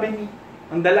Panginoon, sabi ni,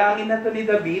 ang dalangin na to ni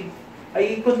David,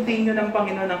 ay i-continue ng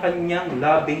Panginoon ang kanyang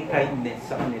loving kindness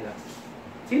sa kanila.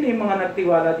 Sino yung mga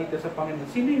nagtiwala dito sa Panginoon?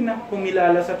 Sino yung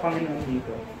kumilala sa Panginoon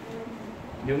dito?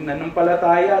 Yung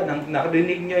nanampalataya,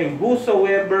 narinig niya yung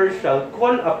whosoever shall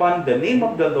call upon the name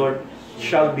of the Lord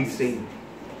shall be saved.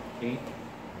 Okay?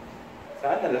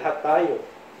 Sana lahat tayo.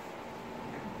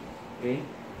 Okay?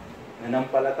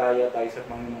 Nanampalataya tayo sa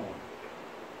Panginoon.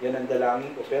 Yan ang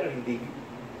dalangin ko, pero hindi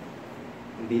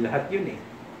lahat yun eh.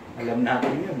 Alam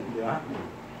natin yun, di ba?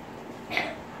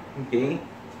 Okay?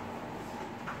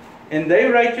 And thy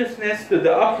righteousness to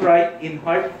the upright in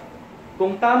heart.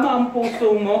 Kung tama ang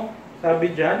puso mo,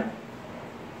 sabi dyan,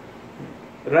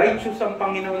 righteous ang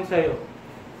Panginoon sa'yo.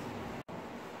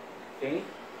 Okay?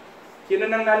 Sino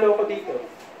nang naloko dito?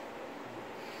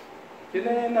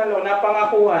 Sino nang naloko?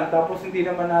 Napangakuan, tapos hindi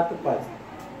naman natupad.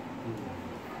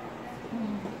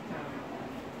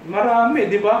 Marami,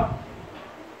 di ba?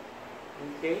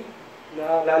 Okay?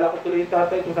 Naalala ko tuloy yung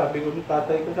tatay ko. Sabi ko ng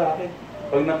tatay ko sa akin,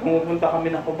 pag pumupunta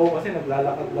kami ng Cubao, kasi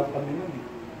naglalakad lang kami nun.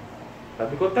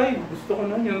 Sabi ko, tay, gusto ko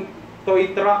nun yung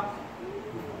toy truck.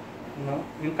 No?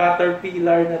 Yung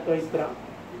Caterpillar na toy truck.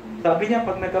 Sabi niya,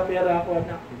 pag nagkapera ako,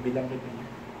 anak, bilang ko niya.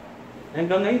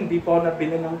 Hanggang ngayon, hindi pa ako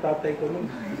nabili ng tatay ko nun.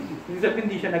 Hindi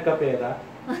sabihin, hindi siya nagkapera.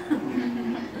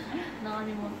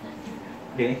 Nakalimutan.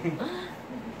 Okay?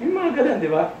 Yung mga ganun,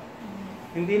 di ba?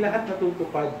 Hindi lahat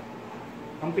natutupad.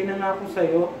 Ang pinangako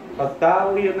sa'yo, pag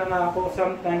tao yun nangako,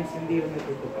 sometimes hindi yun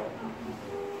natutupad.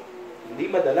 Hindi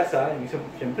madalas ha,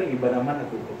 siyempre iba naman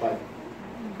natutupad.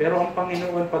 Pero ang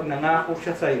Panginoon, pag nangako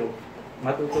siya sa'yo,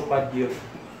 matutupad yun.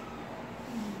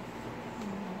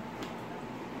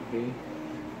 Okay?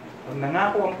 Pag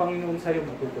nangako ang Panginoon sa'yo,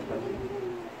 matutupad yun.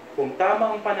 Kung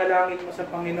tama ang panalangin mo sa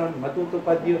Panginoon,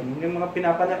 matutupad yun. Yung mga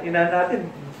pinapalainan natin,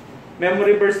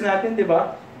 memory verse natin, di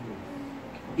ba?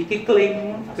 I-claim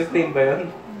mo. I-claim ba yun?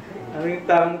 Ano yung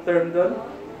tamang term doon?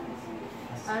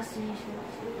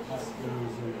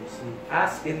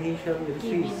 Ask and he shall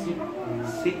receive.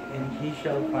 Seek and he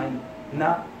shall find.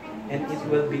 Knock and it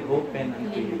will be open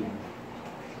unto you.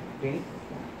 Okay?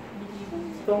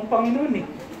 Ito ang Panginoon eh.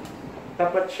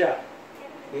 Tapat siya.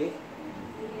 Okay?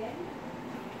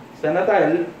 Sana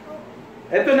tayo.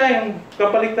 Ito na yung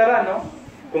kapaligtaran, no?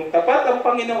 Kung tapat ang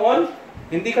Panginoon,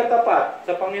 hindi ka tapat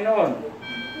sa Panginoon.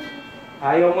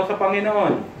 Ayaw mo sa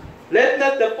Panginoon. Let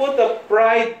not the foot of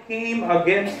pride came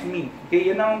against me.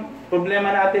 Okay, yan ang problema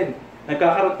natin.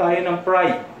 Nagkakaroon tayo ng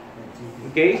pride.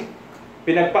 Okay?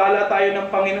 Pinagpala tayo ng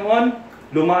Panginoon,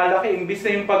 lumalaki. Imbis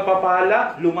na yung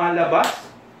pagpapala, lumalabas.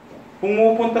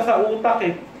 Pumupunta sa utak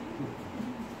eh.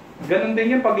 Ganon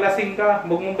din yung paglasing ka.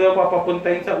 Huwag mong daw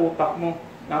papapuntahin sa utak mo.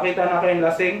 Nakita na kayong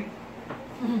lasing?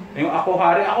 Yung ako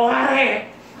hari, ako hari!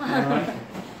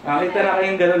 Nakita na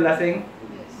kayong ganon lasing?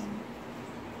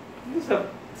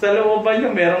 Sa looban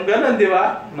nyo, meron ganon, di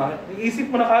ba?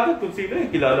 Iisip mo na kagad kung sino yung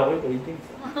kilala ko yung James.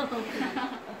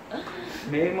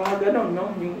 May mga ganon, no?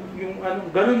 Yung ano,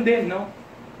 ganon din, no?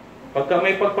 Pagka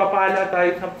may pagpapala tayo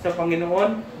sa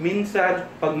Panginoon, minsan,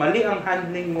 pag mali ang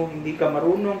handling mo, hindi ka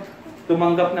marunong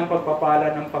tumanggap ng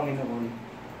pagpapala ng Panginoon,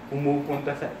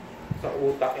 pumupunta sa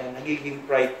utak yan, nagiging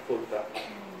prideful ka.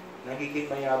 Nagiging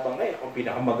mayabang. Ay, akong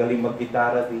pinakamagaling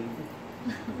mag-gitara dito.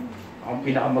 Akong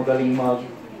pinakamagaling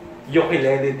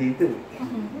mag-ukulele dito.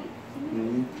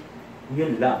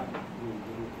 Yun lang.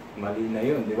 Mali na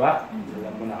yun, di ba?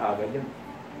 Alam mo na agad yun.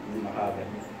 Hindi na agad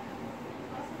yun.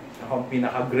 Akong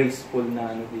pinaka-graceful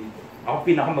na ano dito. Akong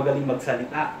pinakamagaling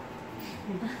magsalita.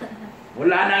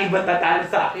 Wala nang ibang tatalo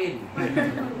sa akin.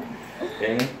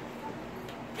 Okay?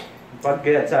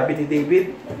 Pagkaya sabi ni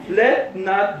David, let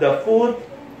not the foot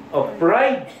of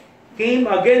pride came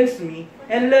against me,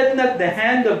 and let not the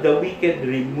hand of the wicked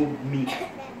remove me.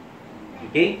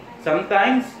 Okay?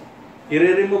 Sometimes,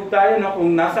 i-remove tayo, no?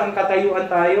 Kung nasang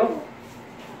katayuan tayo,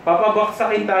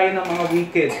 papabaksakin tayo ng mga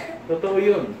wicked. Totoo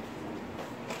yun.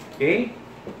 Okay?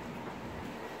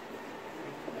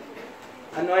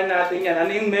 Anuhin natin yan.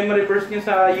 Ano yung memory verse nyo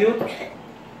sa youth?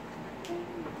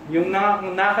 Yung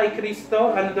na kay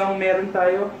Kristo, ano daw meron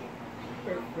tayo?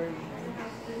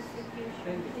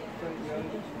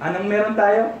 Anong meron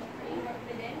tayo?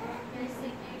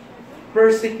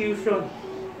 Persecution.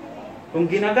 Kung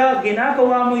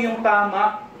ginagawa mo yung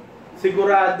tama,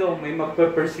 sigurado may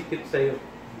magpe-persecute sa'yo.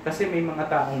 Kasi may mga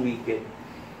taong wicked.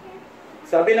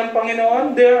 Sabi ng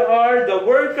Panginoon, there are the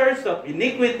workers of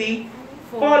iniquity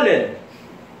fallen.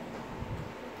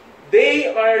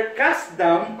 They are cast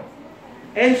down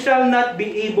and shall not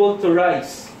be able to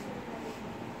rise.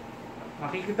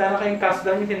 Makikita na kayong cast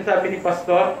down yung sinasabi ni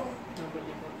Pastor?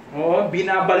 Oo,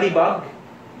 binabalibag.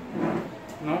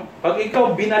 No? Pag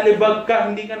ikaw binalibag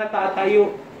ka, hindi ka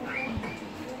natatayo.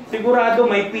 Sigurado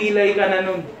may pilay ka na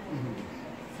nun.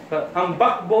 Ang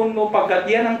backbone mo, pagkat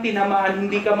yan ang tinamaan,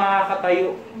 hindi ka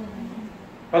makakatayo.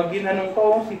 Pag ginanong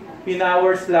ko,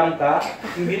 pinowers lang ka,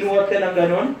 binuhat ka ng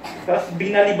ganun, tapos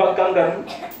binalibag kang ganun.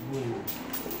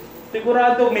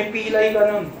 Sigurado, may pilay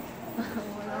ka nun.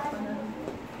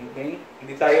 Okay?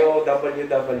 Hindi tayo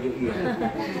WWE.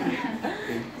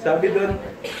 Okay. Sabi doon,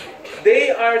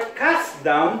 they are cast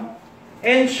down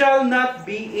and shall not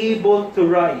be able to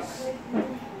rise.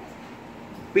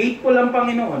 Faithful ang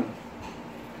Panginoon.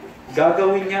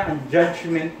 Gagawin niya ang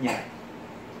judgment niya.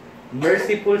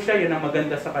 Merciful siya, yun ang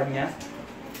maganda sa Kanya.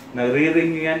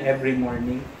 Nare-renew yan every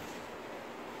morning.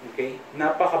 Okay?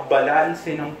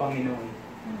 Napaka-balanse ng Panginoon.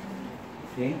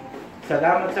 Okay?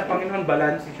 Salamat sa Panginoon,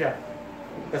 balanse siya.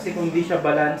 Kasi kung di siya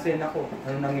balanse, nako,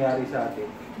 ano nangyari sa atin?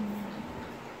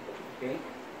 Okay?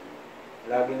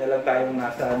 Lagi na lang tayong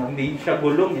nasa, hindi siya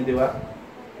gulong, di ba?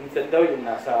 Minsan daw yung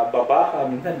nasa baba ka,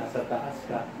 minsan nasa taas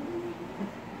ka.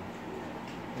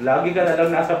 Lagi ka na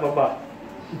lang nasa baba.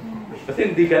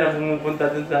 Kasi hindi ka na pumupunta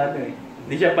dun sa ano eh.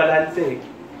 Hindi siya balanse eh.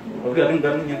 O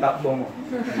ganun-ganun yung takbo mo.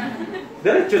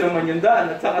 Diretso naman yung daan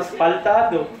at saka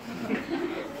asfaltado.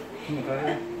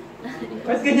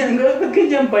 Ba't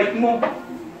ganyan bike mo?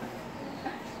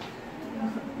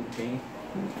 Okay.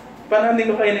 Pananin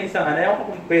ko kayo ng isang ano. Ayaw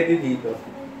ko kung pwede dito.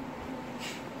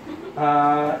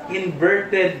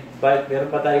 Inverted bike. Meron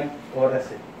pa tayong oras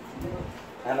eh.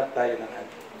 Hanap tayo ng ano.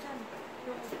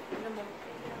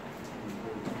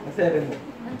 Nasere mo.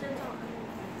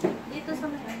 Dito sa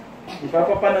mga.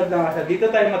 Ipapapanood na nga siya. Dito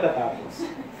tayo matatapos.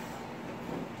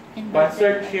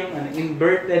 Pa-search yung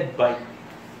inverted bike.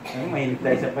 Ay, mahilig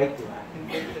tayo sa bike, diba?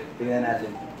 Tingnan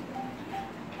natin.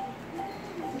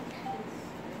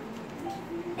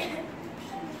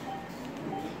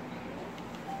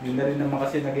 Yun na rin naman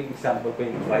kasi naging example ko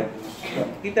yung bike.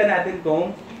 Kita natin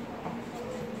kung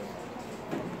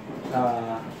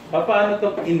paano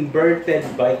to inverted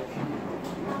bike.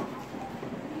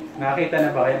 Nakita na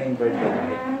ba kayo ng inverted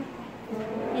bike?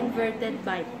 Inverted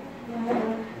bike.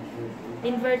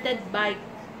 Inverted bike.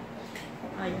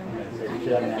 Ayun.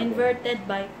 Inverted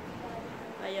bike.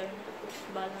 Ayun.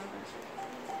 Balang na siya.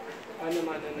 Ano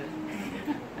man na?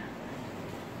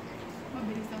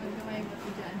 Mabilis naman ka kayo bato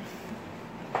dyan.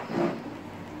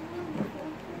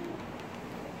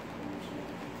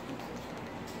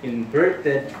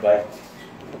 Inverted bike.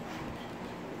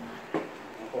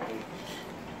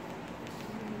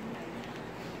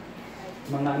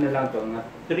 Mga ano lang to, mga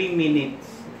 3 minutes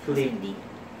clip. Hindi.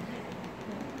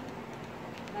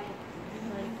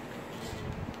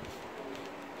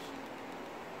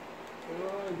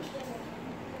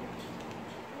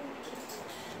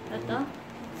 Ito?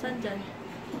 Saan dyan?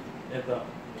 Ito.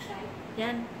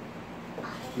 Yan.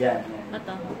 Yan.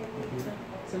 Ito.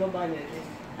 Sa baba niya.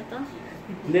 Ito?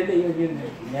 Hindi, yun.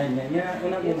 Yan.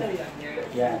 Unang una.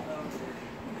 Yan.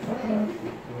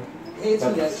 Hey, it's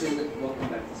Mateo. Welcome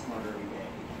back to Smarter Every Day.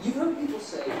 You've heard people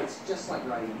say it's just like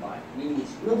riding a bike, meaning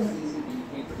it's real easy, but you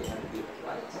can't forget how to do it,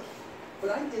 right? But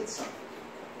I did something.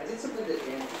 I did something that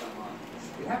damaged my mind.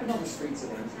 It happened on the streets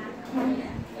of Amsterdam.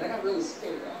 And I got really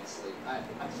scared, honestly. I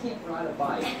can't ride a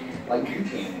bike like you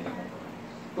can anymore.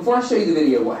 Before I show you the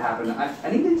video of what happened, I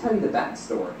need to tell you the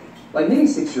backstory. Like many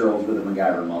 6-year-olds with a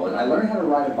MacGyver mullet, I learned how to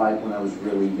ride a bike when I was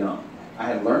really young. I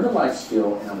had learned a life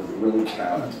skill, and I was really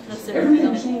proud of it.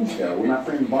 Everything changed, though, when my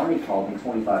friend Barney called me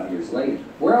 25 years later.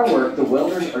 Where I work, the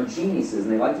welders are geniuses,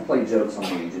 and they like to play jokes on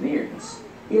the engineers.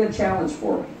 He had a challenge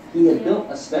for me. He had built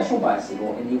a special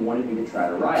bicycle, and he wanted me to try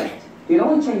to ride it. He had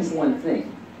only changed one thing.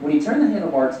 When you turn the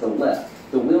handlebar to the left,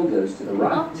 the wheel goes to the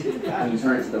right. When you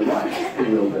turn it to the right, the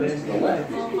wheel goes to the left.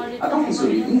 I thought this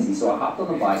would be easy, so I hopped on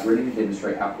the bike, ready to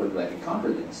demonstrate how quickly I could conquer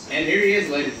this. And here he is,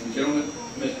 ladies and gentlemen,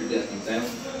 Mr. Desmond Salmon.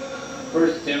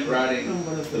 First attempt riding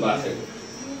the bicycle.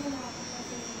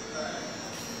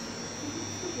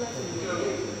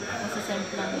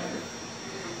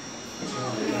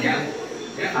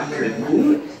 I couldn't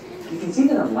do it. You can see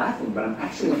that I'm laughing, but I'm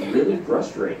actually really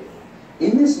frustrated.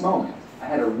 In this moment, I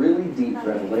had a really deep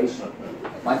revelation.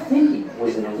 My thinking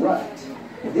was in a rut.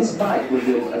 This bike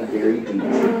revealed a very deep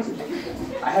truth to me.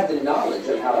 I had the knowledge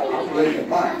of how to operate the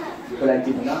bike, but I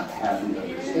did not have the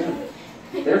understanding.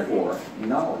 Therefore,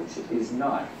 knowledge is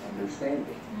not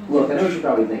understanding. Look, I know what you're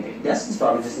probably thinking. Destin's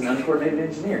probably just an uncoordinated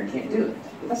engineer and can't do it.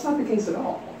 But that's not the case at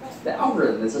all. The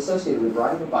algorithm that's associated with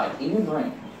riding a bike in your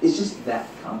brain is just that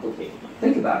complicated.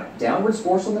 Think about it. Downward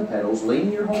force on the pedals,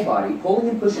 leaning your whole body, pulling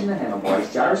and pushing the handlebars,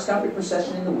 gyroscopic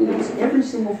precession in the wheels. Every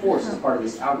single force is part of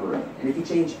this algorithm. And if you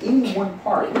change any one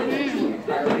part, it affects the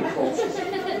entire control system.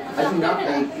 I do not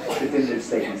make definitive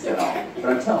statements at all. But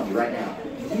I'm telling you right now,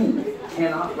 you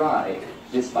cannot ride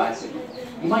this bicycle.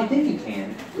 You might think you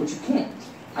can, but you can't.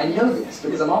 I know this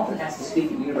because I'm often asked to speak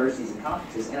at universities and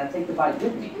conferences, and I take the bike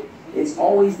with me. It's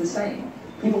always the same.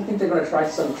 People think they're going to try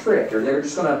some trick or they're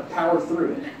just going to power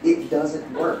through it. It doesn't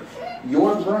work.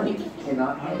 Your brain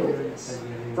cannot handle this.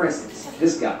 For instance,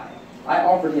 this guy. I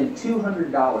offered him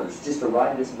 $200 just to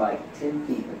ride this bike 10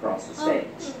 feet across the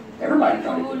stage. Everybody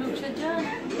thought he could do it.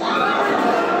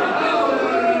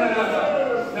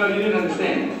 No, you didn't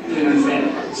understand. You didn't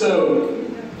understand. So,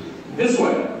 this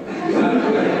way.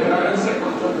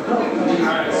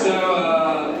 Alright, so,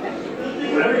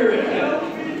 whenever you're ready.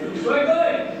 Quickly!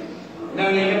 No,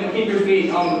 you have to keep your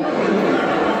feet on the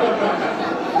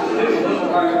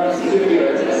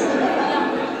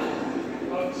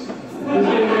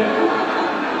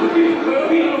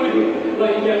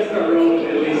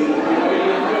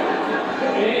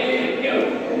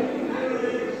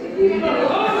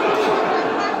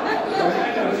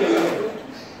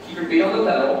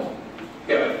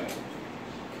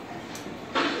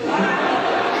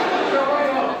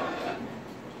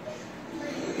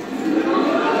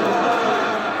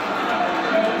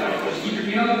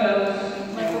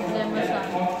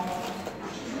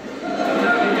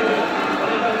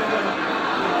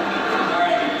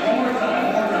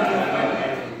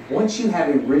lets you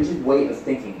have a rigid way of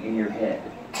thinking in your head.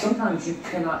 Sometimes you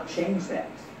cannot change that,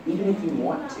 even if you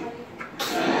want to.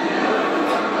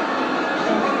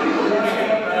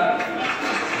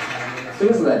 So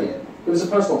here's what I did. It was a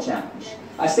personal challenge.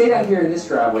 I stayed out here in this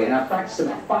driveway and I practiced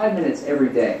about 5 minutes every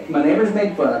day. My neighbors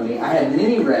made fun of me. I had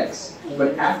many wrecks,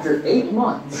 but after 8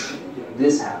 months,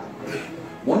 this happened.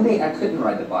 One day I couldn't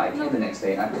ride the bike, and the next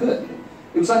day I could.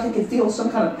 It was like I could feel some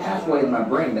kind of pathway in my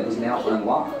brain that was now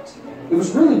unlocked. It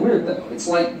was really weird though. It's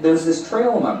like there's this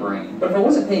trail in my brain, but if I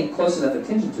wasn't paying close enough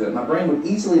attention to it, my brain would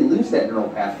easily lose that neural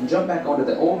path and jump back onto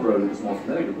the old road it was more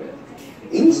familiar with.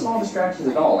 Any small distractions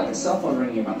at all, like a cell phone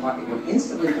ringing in my pocket, would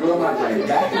instantly throw my brain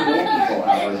back into the control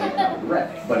I already had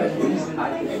wrecked. But at least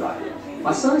I could ride it.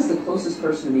 My son is the closest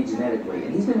person to me genetically,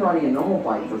 and he's been riding a normal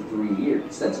bike for 3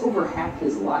 years. That's over half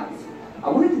his life. I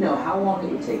wanted to know how long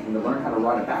it would take him to learn how to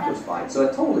ride a backwards bike, so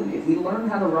I told him if he learned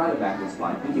how to ride a backwards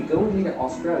bike, he could go with me to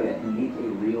Australia and meet a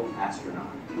real astronaut.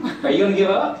 Are you going to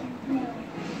give up?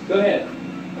 Go ahead.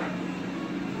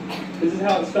 This is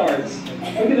how it starts.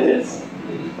 Look at this.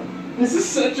 This is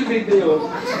such a big deal.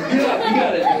 Yeah, you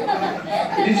got it.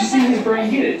 Did you see his brain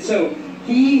get it? So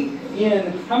he,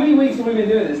 in how many weeks have we been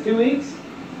doing this? 2 weeks?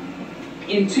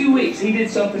 In 2 weeks, he did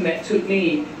something that took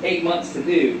me 8 months to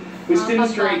do, which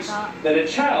demonstrates that a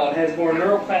child has more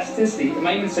neuroplasticity, am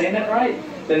I even saying that right,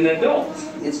 than an adult.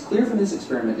 It's clear from this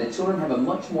experiment that children have a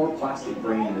much more plastic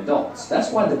brain than adults.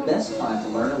 That's why the best time to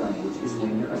learn a language is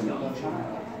when you're a young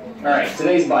child. Alright,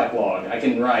 today's bike log. I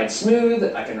can ride smooth,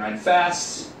 I can ride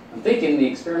fast. I'm thinking the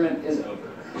experiment is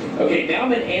over. Okay, now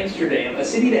I'm in Amsterdam, a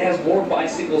city that has more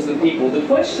bicycles than people. The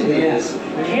question is,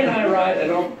 can I ride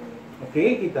a normal...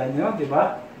 Okay, kita nyo, di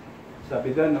ba?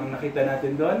 Sabi doon, nung nakita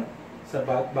natin doon, sa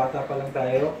bata pa lang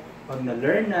tayo, pag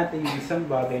na-learn natin yung isang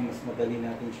bagay, mas madali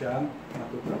natin siyang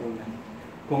matutunan.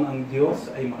 Kung ang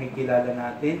Diyos ay makikilala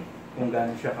natin, kung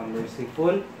gaano siya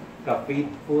ka-merciful,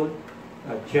 ka-faithful,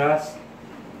 ka-just,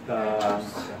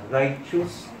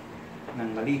 ka-righteous,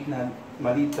 nang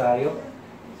maliit tayo,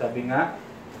 sabi nga,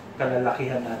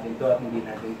 kalalakihan natin to at hindi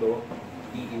natin to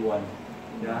iiwan.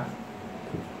 Yeah?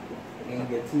 Okay,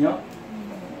 gets nyo?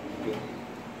 Okay.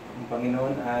 Ang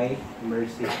Panginoon ay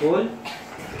merciful,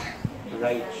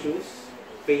 righteous,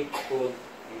 faithful,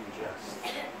 and just.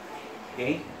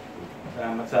 Okay?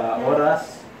 Salamat sa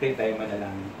oras. Okay, tayo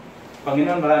manalangin.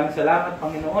 Panginoon, maraming salamat,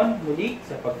 Panginoon, muli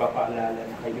sa pagpapaalala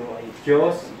na kayo ay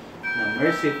Diyos na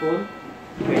merciful,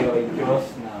 kayo ay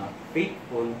Diyos na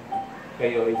faithful,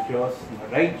 kayo ay Diyos na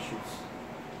righteous,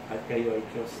 at kayo ay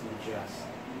Diyos na just.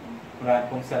 Maraming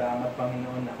pong salamat,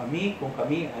 Panginoon, na kung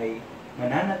kami ay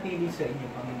mananatili sa inyo,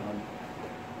 Panginoon,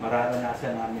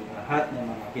 mararanasan namin lahat ng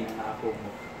mga pinangako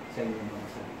mo sa inyong mga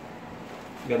salita.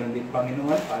 Ganon din,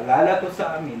 Panginoon, paalala to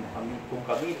sa amin na kung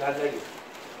kami lalayo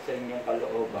sa inyong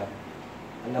kalooban,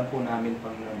 alam po namin,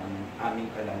 Panginoon, ang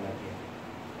aming kalalagyan.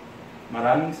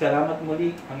 Maraming salamat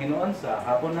muli, Panginoon, sa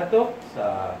hapon na to,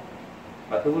 sa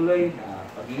patuloy na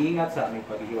pag-iingat sa aming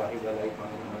pag-iwa-hiwalay,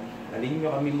 Panginoon. Dalhin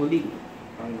niyo kami muli,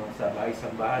 Panginoon, sa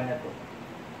bahay-sambahan na to,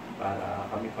 para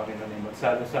kami, Panginoon, ay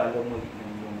magsalo-salo muli ng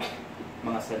inyong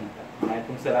mga salita. Maraming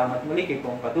pong salamat muli kay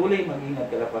kung patuloy mag-ingat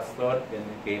kala Pastor,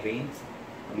 kay Reigns,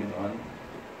 Panginoon,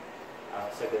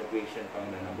 sa graduation,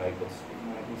 Panginoon, ng Bible School.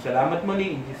 Maraming salamat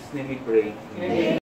muli. In Jesus' name we pray. Amen.